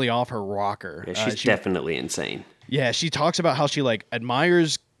totally off her rocker. Yeah, she's definitely insane. Yeah, she talks about how she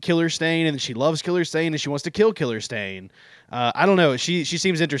admires Killer Stain, and she loves Killer Stain, and she wants to kill Killer Stain. I don't know. She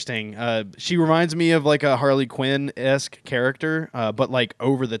seems interesting. She reminds me of a Harley Quinn-esque character, but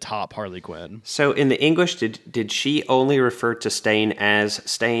over the top Harley Quinn. So in the English, did she only refer to Stain as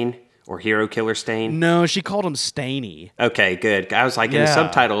Stain or Hero Killer Stain? No, she called him Stainy. Okay, good. I was in the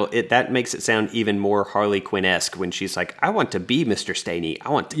subtitle, that makes it sound even more Harley Quinn-esque when she's like, I want to be Mr. Stainy. I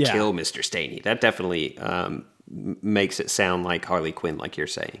want to kill Mr. Stainy. That definitely makes it sound like Harley Quinn, like you're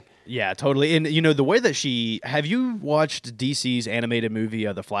saying. Yeah, totally. And the way that have you watched DC's animated movie,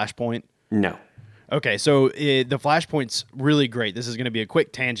 The Flashpoint? No. Okay, so the Flashpoint's really great. This is going to be a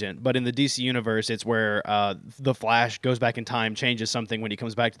quick tangent, but in the DC universe, it's where the Flash goes back in time, changes something when he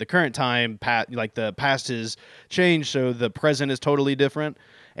comes back to the current time. Like the past is changed, so the present is totally different.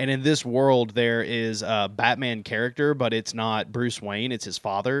 And in this world, there is a Batman character, but it's not Bruce Wayne; it's his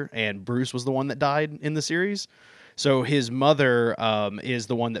father, and Bruce was the one that died in the series. So his mother is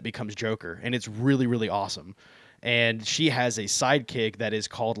the one that becomes Joker, and it's really, really awesome. And she has a sidekick that is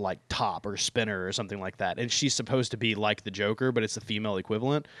called like Top or Spinner or something like that. And she's supposed to be like the Joker, but it's the female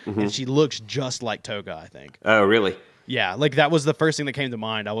equivalent. And she looks just like Toga, I think. Oh, really? Yeah, like that was the first thing that came to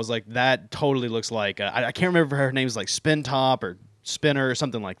mind. I was like, that totally looks like, I can't remember if her name is like Spin Top or Spinner or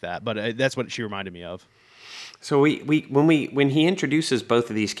something like that, but that's what she reminded me of. So when he introduces both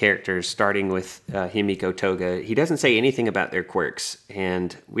of these characters, starting with Himiko Toga, he doesn't say anything about their quirks,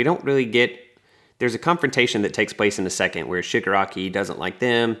 and we don't really get. There's a confrontation that takes place in a second where Shigaraki doesn't like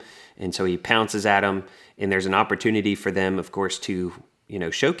them, and so he pounces at them, and there's an opportunity for them, of course, to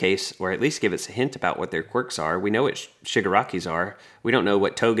showcase or at least give us a hint about what their quirks are. We know what Shigaraki's are. We don't know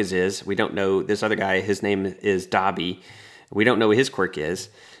what Toga's is. We don't know this other guy. His name is Dabi. We don't know what his quirk is.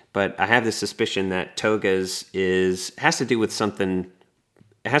 But I have the suspicion that Toga's has to do with something.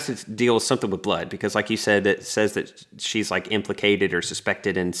 It has to deal with something with blood, because like you said, it says that she's like implicated or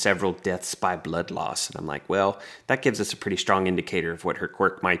suspected in several deaths by blood loss. And I'm like, well, that gives us a pretty strong indicator of what her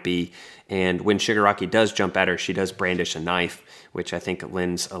quirk might be. And when Shigaraki does jump at her, she does brandish a knife, which I think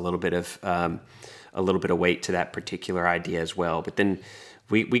lends a little bit of weight to that particular idea as well. But then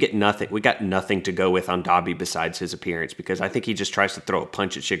we get nothing. We got nothing to go with on Dabi besides his appearance, because I think he just tries to throw a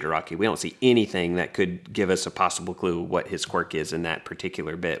punch at Shigaraki. We don't see anything that could give us a possible clue what his quirk is in that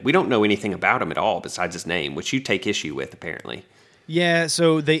particular bit. We don't know anything about him at all besides his name, which you take issue with, apparently. Yeah,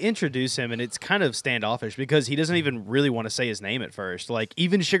 so they introduce him, and it's kind of standoffish because he doesn't even really want to say his name at first. Like,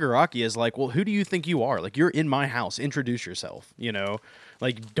 even Shigaraki is like, well, who do you think you are? Like, you're in my house. Introduce yourself,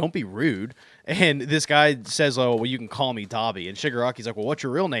 Like, don't be rude. And this guy says, oh, well, you can call me Dabi. And Shigaraki's like, well, what's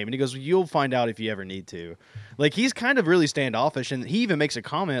your real name? And he goes, well, you'll find out if you ever need to. Like, he's kind of really standoffish. And he even makes a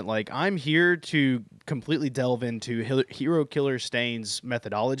comment like, I'm here to completely delve into Hero Killer Stain's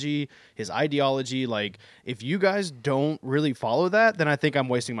methodology, his ideology. Like, if you guys don't really follow that, then I think I'm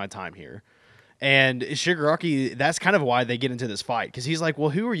wasting my time here. And Shigaraki, that's kind of why they get into this fight, because he's like,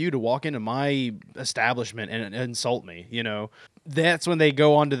 well, who are you to walk into my establishment and insult me, That's when they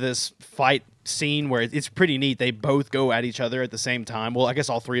go on to this fight scene where it's pretty neat. They both go at each other at the same time. Well, I guess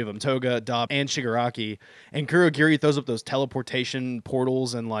all three of them, Toga, Dabi, and Shigaraki. And Kurogiri throws up those teleportation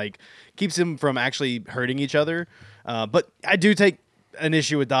portals and, like, keeps him from actually hurting each other. But I do take an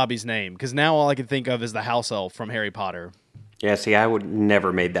issue with Dabi's name, because now all I can think of is the house elf from Harry Potter. Yeah, see, I would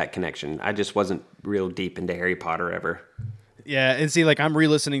never made that connection. I just wasn't real deep into Harry Potter ever. Yeah, and see, like, I'm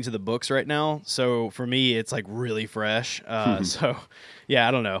re-listening to the books right now, so for me, it's, like, really fresh. So, yeah,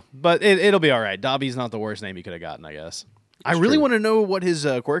 I don't know. But it'll be all right. Dabi's not the worst name he could have gotten, I guess. I really want to know what his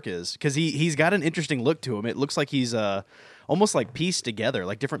quirk is, because he's got an interesting look to him. It looks like he's almost, like, pieced together,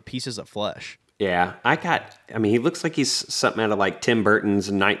 like different pieces of flesh. Yeah, he looks like he's something out of, like, Tim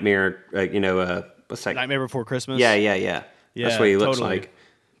Burton's Nightmare, what's that? Nightmare Before Christmas? Yeah. That's what he looks like.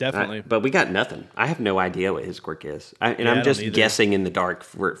 Definitely. But we got nothing. I have no idea what his quirk is. I'm just guessing in the dark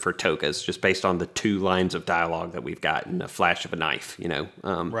for Toga's, just based on the 2 lines of dialogue that we've got and a flash of a knife,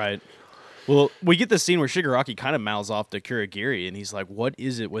 Right. Well, we get this scene where Shigaraki kind of mouths off to Kurogiri, and he's like, what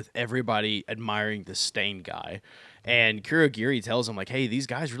is it with everybody admiring the Stain guy? And Kurogiri tells him, like, hey, these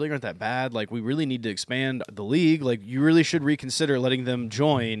guys really aren't that bad. Like, we really need to expand the league. Like, you really should reconsider letting them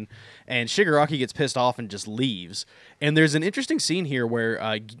join. And Shigaraki gets pissed off and just leaves. And there's an interesting scene here where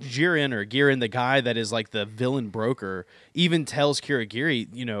Girin, the guy that is, like, the villain broker, even tells Kurogiri,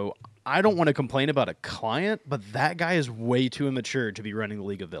 I don't want to complain about a client, but that guy is way too immature to be running the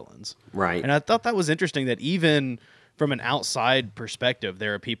League of Villains. Right. And I thought that was interesting that even from an outside perspective,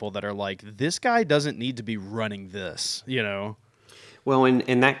 there are people that are like, this guy doesn't need to be running this, Well,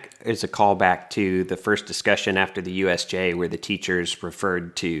 and that is a callback to the first discussion after the USJ where the teachers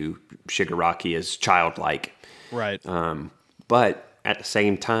referred to Shigaraki as childlike. Right. But at the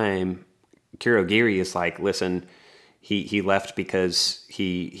same time, Kurogiri is like, listen, he left because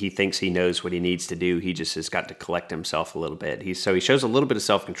he thinks he knows what he needs to do. He just has got to collect himself a little bit. So he shows a little bit of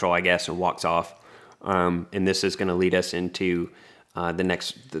self-control, I guess, and walks off. And this is going to lead us into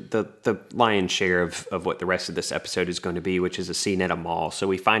the lion's share of what the rest of this episode is going to be, which is a scene at a mall. So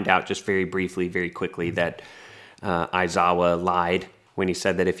we find out just very briefly, very quickly, that Aizawa lied when he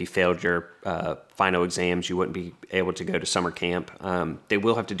said that if you failed your final exams, you wouldn't be able to go to summer camp. They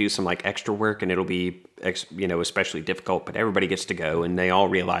will have to do some like extra work, and it'll be especially difficult. But everybody gets to go, and they all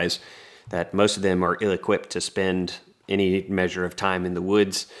realize that most of them are ill-equipped to spend any measure of time in the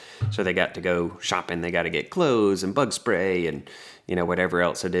woods. So they got to go shopping. They got to get clothes and bug spray and whatever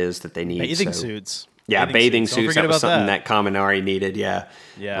else it is that they need. Bathing suits. Yeah, bathing suits. That was something that Kaminari needed. Yeah.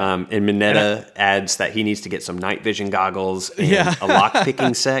 And Mineta adds that he needs to get some night vision goggles and a lock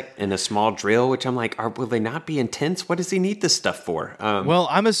picking set and a small drill, which I'm like, will they not be intense? What does he need this stuff for? Well,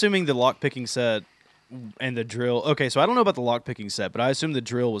 I'm assuming the lock picking set and the drill. Okay, so I don't know about the lock picking set, but I assume the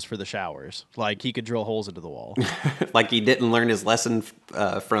drill was for the showers. Like he could drill holes into the wall. Like he didn't learn his lesson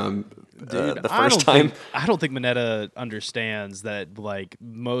from the first time. I don't think Mineta understands that like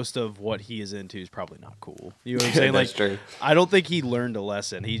most of what he is into is probably not cool. You know what I'm saying? That's true. I don't think he learned a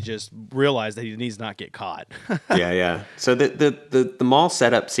lesson. He just realized that he needs not get caught. Yeah. So the mall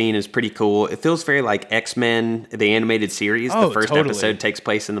setup scene is pretty cool. It feels very like X-Men, the animated series. The first episode takes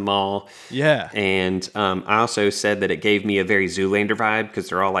place in the mall. Yeah. And I also said that it gave me a very Zoolander vibe because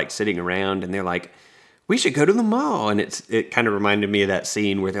they're all like sitting around and they're like, we should go to the mall. And it kind of reminded me of that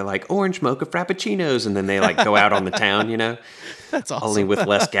scene where they're like, orange mocha frappuccinos. And then they like go out on the town, That's awesome. Only with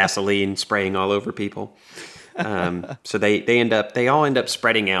less gasoline spraying all over people. So they all end up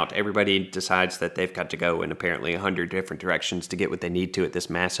spreading out. Everybody decides that they've got to go in apparently 100 different directions to get what they need to at this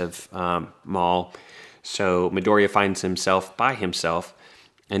massive mall. So Midoriya finds himself by himself.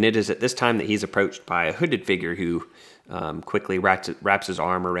 And it is at this time that he's approached by a hooded figure who quickly wraps his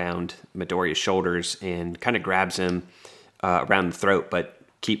arm around Midoriya's shoulders and kind of grabs him around the throat, but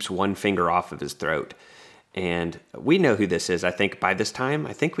keeps one finger off of his throat. And we know who this is, I think, by this time.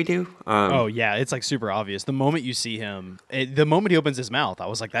 I think we do. Oh, yeah. It's like super obvious. The moment you see him, the moment he opens his mouth, I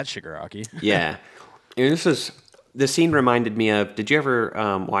was like, that's Shigaraki. Yeah. And the scene reminded me of, did you ever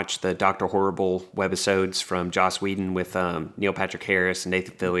watch the Dr. Horrible webisodes from Joss Whedon with Neil Patrick Harris and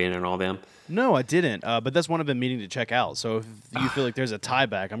Nathan Fillion and all them? No, I didn't. But that's one I've been meaning to check out. So if you feel like there's a tie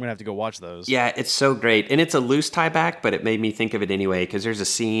back, I'm going to have to go watch those. Yeah, it's so great. And it's a loose tie back, but it made me think of it anyway, because there's a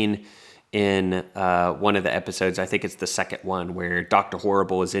scene in one of the episodes, I think it's the second one, where Dr.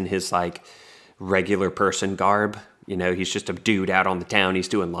 Horrible is in his like regular person garb. He's just a dude out on the town. He's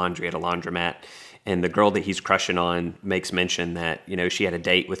doing laundry at a laundromat. And the girl that he's crushing on makes mention that, she had a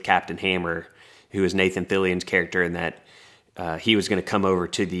date with Captain Hammer, who is Nathan Fillion's character, and that he was going to come over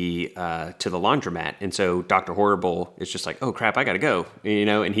to the laundromat. And so Dr. Horrible is just like, oh, crap, I got to go,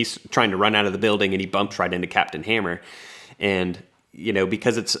 and he's trying to run out of the building, and he bumps right into Captain Hammer. And,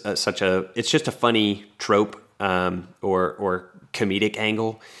 because it's it's just a funny trope or comedic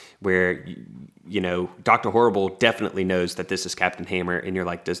angle where Dr. Horrible definitely knows that this is Captain Hammer, and you're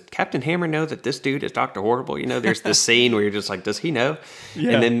like, does Captain Hammer know that this dude is Dr. Horrible? There's this scene where you're just like, does he know?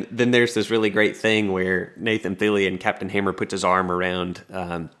 Yeah. And then there's this really great thing where Nathan Fillion, Captain Hammer, puts his arm around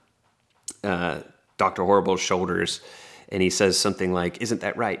Dr. Horrible's shoulders, and he says something like, isn't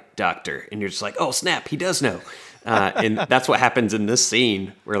that right, Doctor? And you're just like, oh, snap, he does know. And that's what happens in this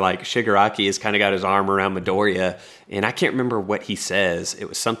scene where like Shigaraki has kind of got his arm around Midoriya, and I can't remember what he says. It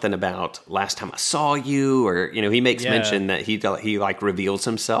was something about last time I saw you, or he makes mention that he like reveals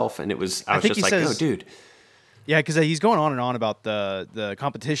himself, and I was just like, oh, dude. Yeah, because he's going on and on about the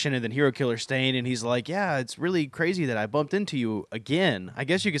competition and then Hero Killer Stain, and he's like, yeah, it's really crazy that I bumped into you again. I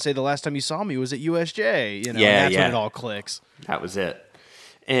guess you could say the last time you saw me was at USJ. That's when it all clicks. That was it.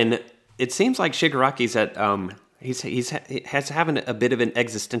 And it seems like Shigaraki's at he's having a bit of an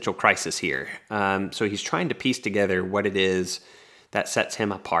existential crisis here. So he's trying to piece together what it is that sets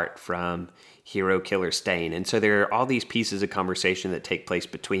him apart from Hero Killer Stain. And so there are all these pieces of conversation that take place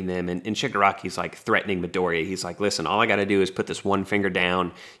between them. And Shigaraki's like threatening Midoriya. He's like, listen, all I got to do is put this one finger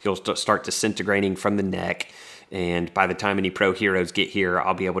down. He'll start disintegrating from the neck. And by the time any pro heroes get here,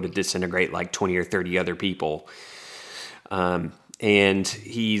 I'll be able to disintegrate like 20 or 30 other people. And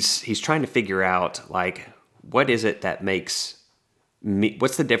he's trying to figure out like, what is it that makes me,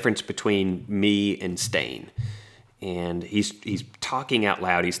 what's the difference between me and Stain? And he's talking out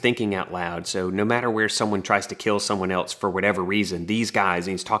loud. He's thinking out loud. So no matter where someone tries to kill someone else for whatever reason, these guys,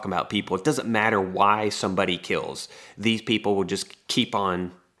 and he's talking about people, it doesn't matter why somebody kills. These people will just keep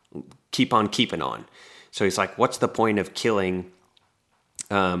on keeping on. So he's like, what's the point of killing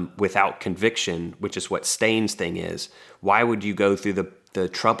without conviction, which is what Stain's thing is? Why would you go through the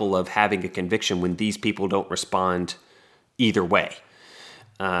trouble of having a conviction when these people don't respond either way?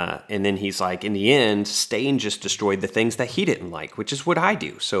 And then he's like, in the end, Stain just destroyed the things that he didn't like, which is what I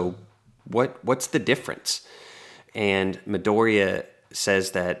do. So what's the difference? And Midoriya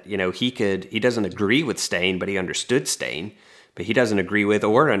says that, he doesn't agree with Stain, but he understood Stain. but he doesn't agree with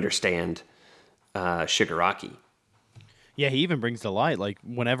or understand Shigaraki. Yeah, he even brings to light, like,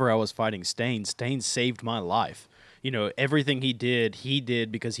 whenever I was fighting Stain, Stain saved my life. You know, everything he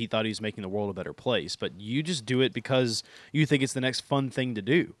did because he thought he was making the world a better place. But you just do it because you think it's the next fun thing to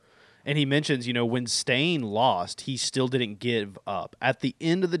do. And he mentions, you know, when Stain lost, he still didn't give up. At the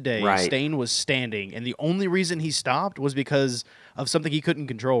end of the day, Right. Stain was standing, and the only reason he stopped was because of something he couldn't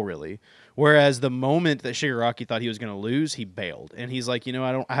control, really. Whereas the moment that Shigaraki thought he was going to lose, he bailed. And he's like, you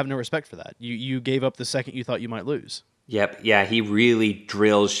know, I have no respect for that. You gave up the second you thought you might lose. Yep, yeah, he really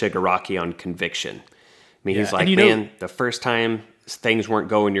drills Shigaraki on conviction. I mean, Yeah, he's like, and you know- man, the first time things weren't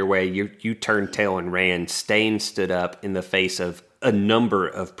going your way, you turned tail and ran. Stain stood up in the face of a number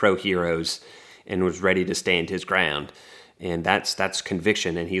of pro heroes and was ready to stand his ground. And that's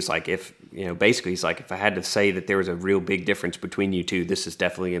conviction. And he's like, basically he's like, if I had to say that there was a real big difference between you two, this is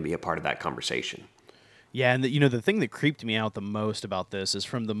definitely going to be a part of that conversation. Yeah, and the thing that creeped me out the most about this is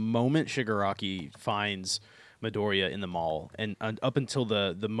from the moment Shigaraki finds Midoriya in the mall, and up until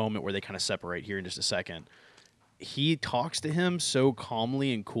the moment where they kind of separate here in just a second, he talks to him so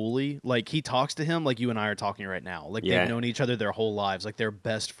calmly and coolly. Like, he talks to him like you and I are talking right now. Like, Yeah. they've known each other their whole lives. Like, they're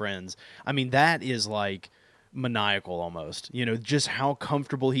best friends. I mean, that is, like, maniacal almost. You know, just how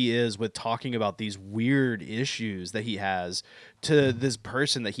comfortable he is with talking about these weird issues that he has to this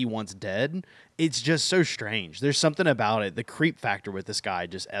person that he wants dead. It's just so strange. There's something about it. The creep factor with this guy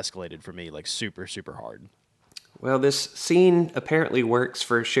just escalated for me, like, super, super hard. Well, this scene apparently works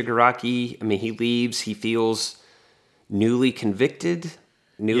for Shigaraki. I mean, he leaves, he feels newly convicted,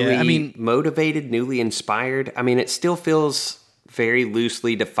 newly motivated, newly inspired. I mean, it still feels very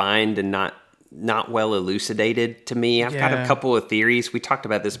loosely defined and not well elucidated to me. I've got a couple of theories. We talked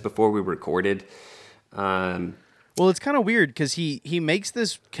about this before we recorded. Well, it's kind of weird because he makes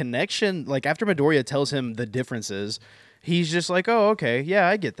this connection. Like, after Midoriya tells him the differences, he's just like, oh, okay, yeah,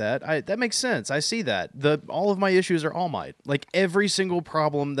 I get that. That makes sense. I see that. All of my issues are All Might. Like, every single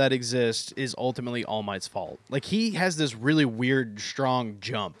problem that exists is ultimately All Might's fault. Like, he has this really weird, strong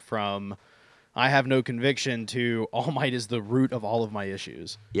jump from I have no conviction to All Might is the root of all of my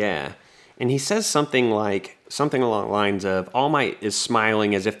issues. Yeah. And he says something along the lines of, All Might is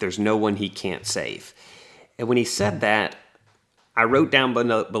smiling as if there's no one he can't save. And when he said that, I wrote down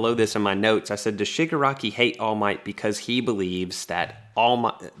below this in my notes, I said, does Shigaraki hate All Might because he believes that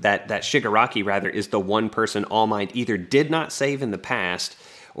that Shigaraki rather is the one person All Might either did not save in the past,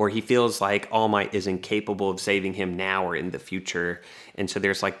 or he feels like All Might is incapable of saving him now or in the future. And so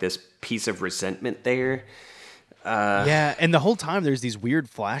there's like this piece of resentment there. Yeah, and the whole time there's these weird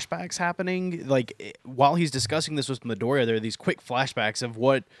flashbacks happening. Like, while he's discussing this with Midoriya, there are these quick flashbacks of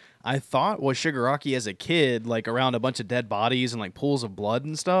what I thought was Shigaraki as a kid, like around a bunch of dead bodies and like pools of blood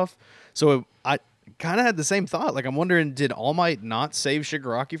and stuff. So I kind of had the same thought. Like, I'm wondering, did All Might not save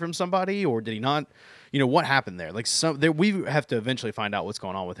Shigaraki from somebody, or did he not? You know, what happened there? Like, we have to eventually find out what's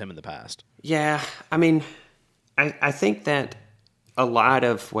going on with him in the past. Yeah, I mean, I think that a lot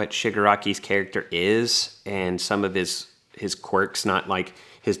of what Shigaraki's character is, and some of his quirks, not like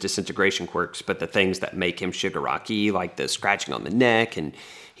his disintegration quirks, but the things that make him Shigaraki, like the scratching on the neck, and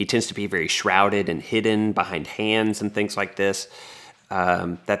he tends to be very shrouded and hidden behind hands and things like this,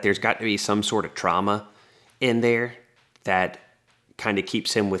 that there's got to be some sort of trauma in there that kind of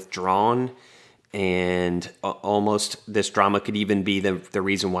keeps him withdrawn. And almost this drama could even be the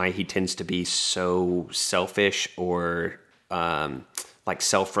reason why he tends to be so selfish or like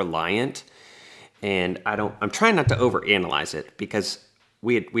self-reliant. And I'm trying not to overanalyze it, because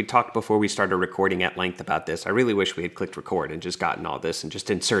we talked before we started recording at length about this. I really wish we had clicked record and just gotten all this and just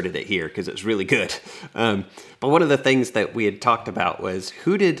inserted it here, because it's really good. But one of the things that we had talked about was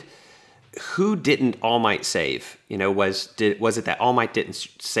who didn't All Might save? You know, was it that All Might didn't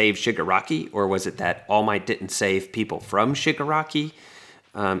save Shigaraki, or was it that All Might didn't save people from Shigaraki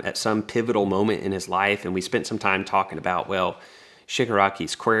at some pivotal moment in his life? And we spent some time talking about, well,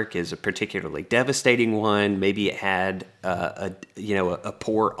 Shigaraki's quirk is a particularly devastating one. Maybe it had a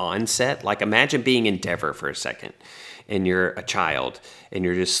poor onset. Like, imagine being Endeavor for a second, and you're a child, and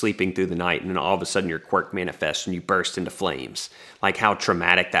you're just sleeping through the night, and then all of a sudden your quirk manifests and you burst into flames. Like, how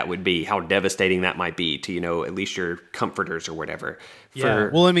traumatic that would be, how devastating that might be to, at least your comforters or whatever. Yeah.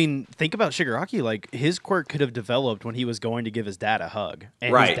 Well, I mean, think about Shigaraki. Like, his quirk could have developed when he was going to give his dad a hug,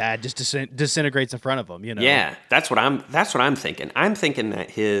 and his dad just disintegrates in front of him. Yeah, that's what I'm thinking. I'm thinking that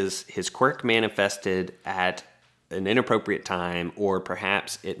his quirk manifested at an inappropriate time, or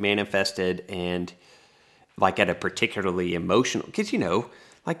perhaps it manifested and like at a particularly emotional. Because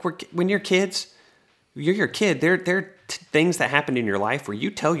like when you're kids, you're your kid. They're things that happened in your life where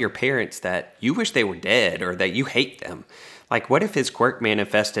you tell your parents that you wish they were dead or that you hate them. Like, what if his quirk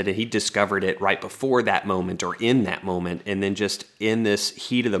manifested and he discovered it right before that moment or in that moment, and then just in this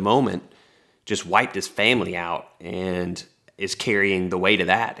heat of the moment, just wiped his family out and is carrying the weight of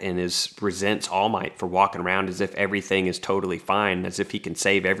that and resents All Might for walking around as if everything is totally fine, as if he can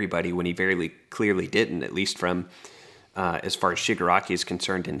save everybody when he very clearly didn't, at least from as far as Shigaraki is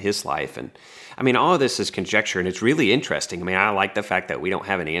concerned in his life. And I mean, all of this is conjecture, and it's really interesting. I mean, I like the fact that we don't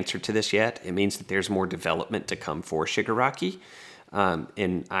have an answer to this yet. It means that there's more development to come for Shigaraki,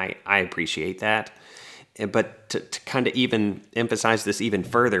 and I appreciate that. But to kind of even emphasize this even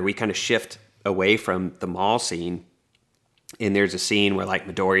further, we kind of shift away from the mall scene, and there's a scene where like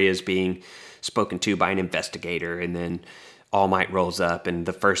Midoriya is being spoken to by an investigator, and then All Might rolls up, and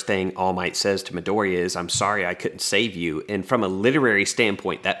the first thing All Might says to Midoriya is, "I'm sorry I couldn't save you." And from a literary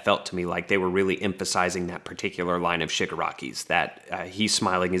standpoint, that felt to me like they were really emphasizing that particular line of Shigaraki's, that he's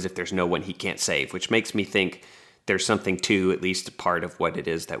smiling as if there's no one he can't save, which makes me think there's something to at least a part of what it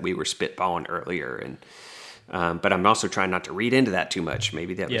is that we were spitballing earlier. And but I'm also trying not to read into that too much.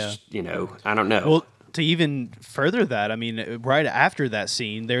 Maybe that was, I don't know. Well, to even further that, I mean, right after that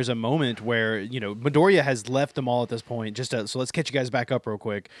scene, there's a moment where, Midoriya has left them all at this point. So let's catch you guys back up real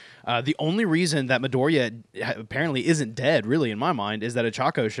quick. The only reason that Midoriya apparently isn't dead, really, in my mind, is that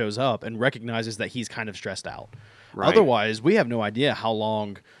Ochako shows up and recognizes that he's kind of stressed out. Right. Otherwise, we have no idea how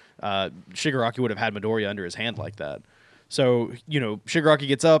long Shigaraki would have had Midoriya under his hand like that. So, Shigaraki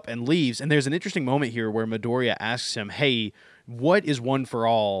gets up and leaves, and there's an interesting moment here where Midoriya asks him, "Hey, what is One for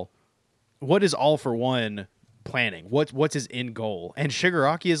All? What is All for One planning? What's his end goal?" And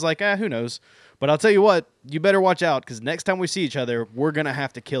Shigaraki is like, who knows? But I'll tell you what, you better watch out, because next time we see each other, we're going to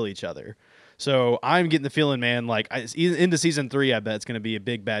have to kill each other. So I'm getting the feeling, man, like into season 3, I bet it's going to be a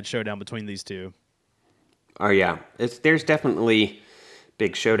big, bad showdown between these two. Oh, yeah. There's definitely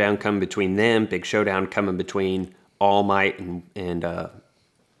big showdown coming between them, big showdown coming between All Might and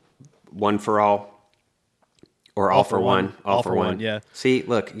One for All. Or All for One. All for One, yeah. See,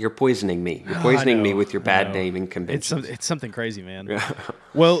 look, you're poisoning me. You're poisoning me with your bad naming conventions. It's something crazy, man.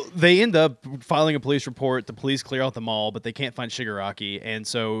 Well, they end up filing a police report. The police clear out the mall, but they can't find Shigaraki. And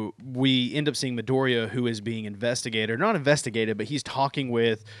so we end up seeing Midoriya, who is being investigated. Not investigated, but he's talking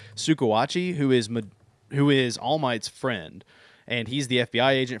with Tsukuachi, who is All Might's friend. And he's the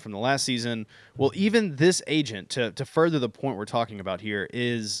FBI agent from the last season. Well, even this agent, to further the point we're talking about here,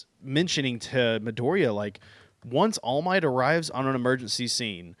 is mentioning to Midoriya, like, once All Might arrives on an emergency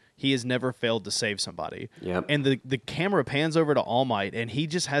scene, he has never failed to save somebody. Yep. And the camera pans over to All Might, and he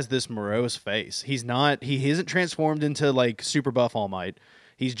just has this morose face. He isn't transformed into like super buff All Might.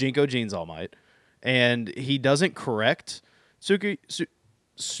 He's Jinko Jeans All Might, and he doesn't correct he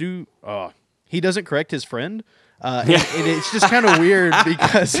doesn't correct his friend. And it's just kind of weird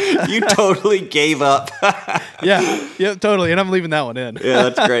because you totally gave up. yeah, totally. And I'm leaving that one in. Yeah,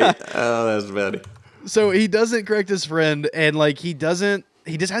 that's great. Oh, that's funny. So he doesn't correct his friend, and like he just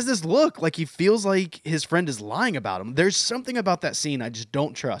has this look like he feels like his friend is lying about him. There's something about that scene I just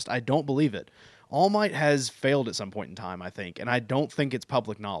don't trust. I don't believe it. All Might has failed at some point in time, I think, and I don't think it's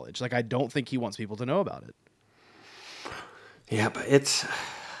public knowledge. Like, I don't think he wants people to know about it. Yeah, but it's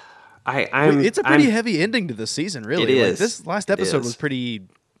a pretty heavy ending to this season, really. It is. Like, this last episode was pretty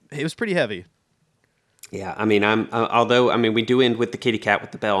heavy. Yeah, I mean, although we do end with the kitty cat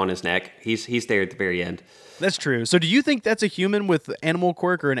with the bell on his neck. He's there at the very end. That's true. So do you think that's a human with animal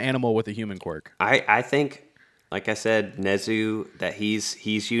quirk or an animal with a human quirk? I think, like I said, Nezu, that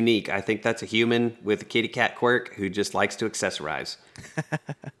he's unique. I think that's a human with a kitty cat quirk who just likes to accessorize.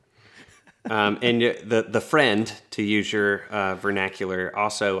 And the friend, to use your vernacular,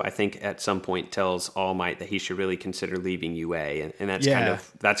 also I think at some point tells All Might that he should really consider leaving UA, and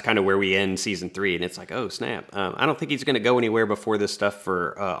that's kind of where we end season 3, and it's like, oh snap! I don't think he's going to go anywhere before this stuff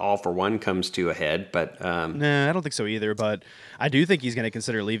for All for One comes to a head, but nah, I don't think so either. But I do think he's going to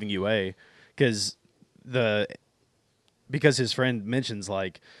consider leaving UA because his friend mentions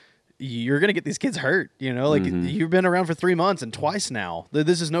like, you're going to get these kids hurt, you've been around for 3 months and twice now.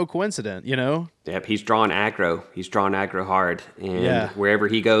 This is no coincidence, Yep, he's drawn aggro. He's drawn aggro hard, and wherever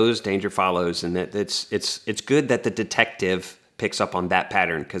he goes, danger follows. And it's good that the detective picks up on that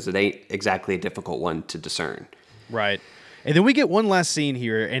pattern because it ain't exactly a difficult one to discern. Right. And then we get one last scene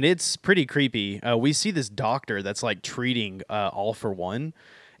here, and it's pretty creepy. We see this doctor that's like treating All for One,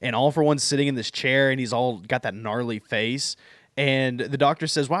 and All for One's sitting in this chair, and he's all got that gnarly face. And the doctor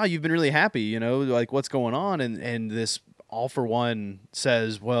says, "Wow, you've been really happy, like what's going on?" And this All For One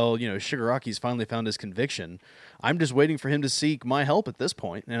says, well, Shigaraki's finally found his conviction. I'm just waiting for him to seek my help at this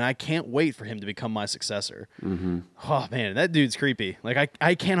point, and I can't wait for him to become my successor. Mm-hmm. Oh, man, that dude's creepy. Like,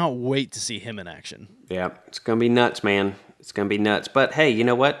 I cannot wait to see him in action. Yeah, it's going to be nuts, man. It's going to be nuts. But hey, you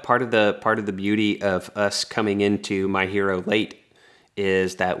know what? Part of the beauty of us coming into My Hero late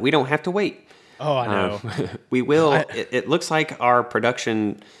is that we don't have to wait. Oh, I know. We will. It looks like our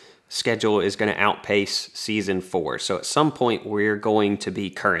production schedule is going to outpace season 4. So at some point we're going to be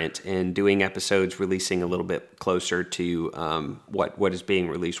current and doing episodes releasing a little bit closer to what is being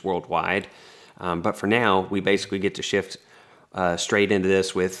released worldwide. But for now, we basically get to shift straight into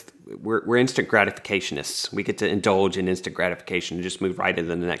this with we're instant gratificationists. We get to indulge in instant gratification and just move right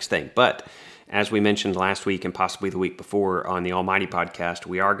into the next thing. But as we mentioned last week and possibly the week before on the Almighty podcast,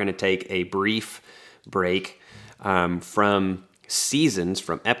 we are going to take a brief break from seasons,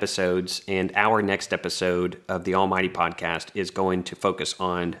 from episodes, and our next episode of the Almighty podcast is going to focus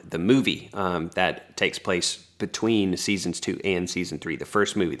on the movie that takes place between seasons 2 and season 3, the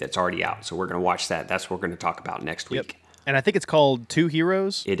first movie that's already out. So we're going to watch that. That's what we're going to talk about next week. And I think it's called Two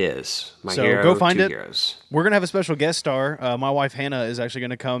Heroes. It is. So go find it. Heroes. We're going to have a special guest star. My wife, Hannah, is actually going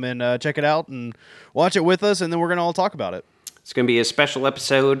to come and check it out and watch it with us, and then we're going to all talk about it. It's going to be a special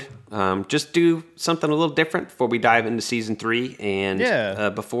episode. Just do something a little different before we dive into season 3.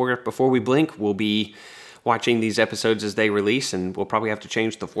 And before we blink, we'll be watching these episodes as they release, and we'll probably have to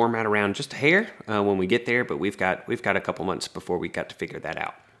change the format around just a hair when we get there. But we've got a couple months before we got to figure that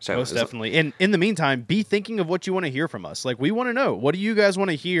out. So most definitely. And in the meantime, be thinking of what you want to hear from us. Like, we want to know, what do you guys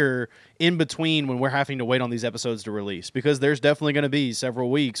want to hear in between when we're having to wait on these episodes to release? Because there's definitely going to be several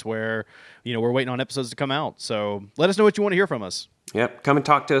weeks where, we're waiting on episodes to come out. So let us know what you want to hear from us. Yep. Come and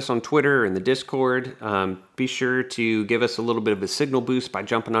talk to us on Twitter and the Discord. Be sure to give us a little bit of a signal boost by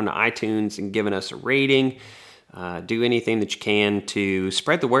jumping onto iTunes and giving us a rating. Do anything that you can to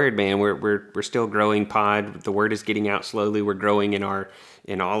spread the word, man. We're still growing pod. The word is getting out slowly. We're growing in all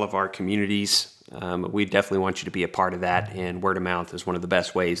of our communities. We definitely want you to be a part of that, and word of mouth is one of the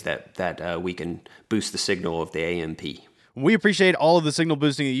best ways that we can boost the signal of the AMP. We appreciate all of the signal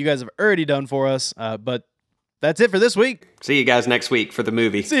boosting that you guys have already done for us, but that's it for this week. See you guys next week for the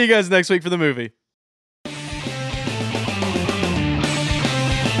movie.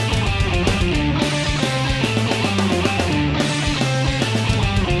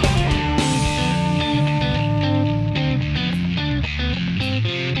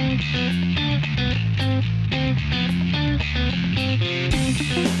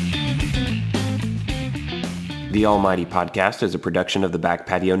 The Almighty Podcast is a production of the Back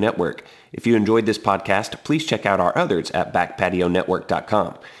Patio Network. If you enjoyed this podcast, please check out our others at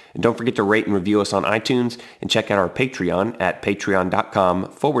backpationetwork.com. And don't forget to rate and review us on iTunes, and check out our Patreon at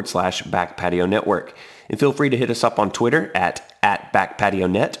patreon.com/backpationetwork. And feel free to hit us up on Twitter at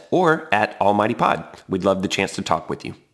backpationet or at almightypod. We'd love the chance to talk with you.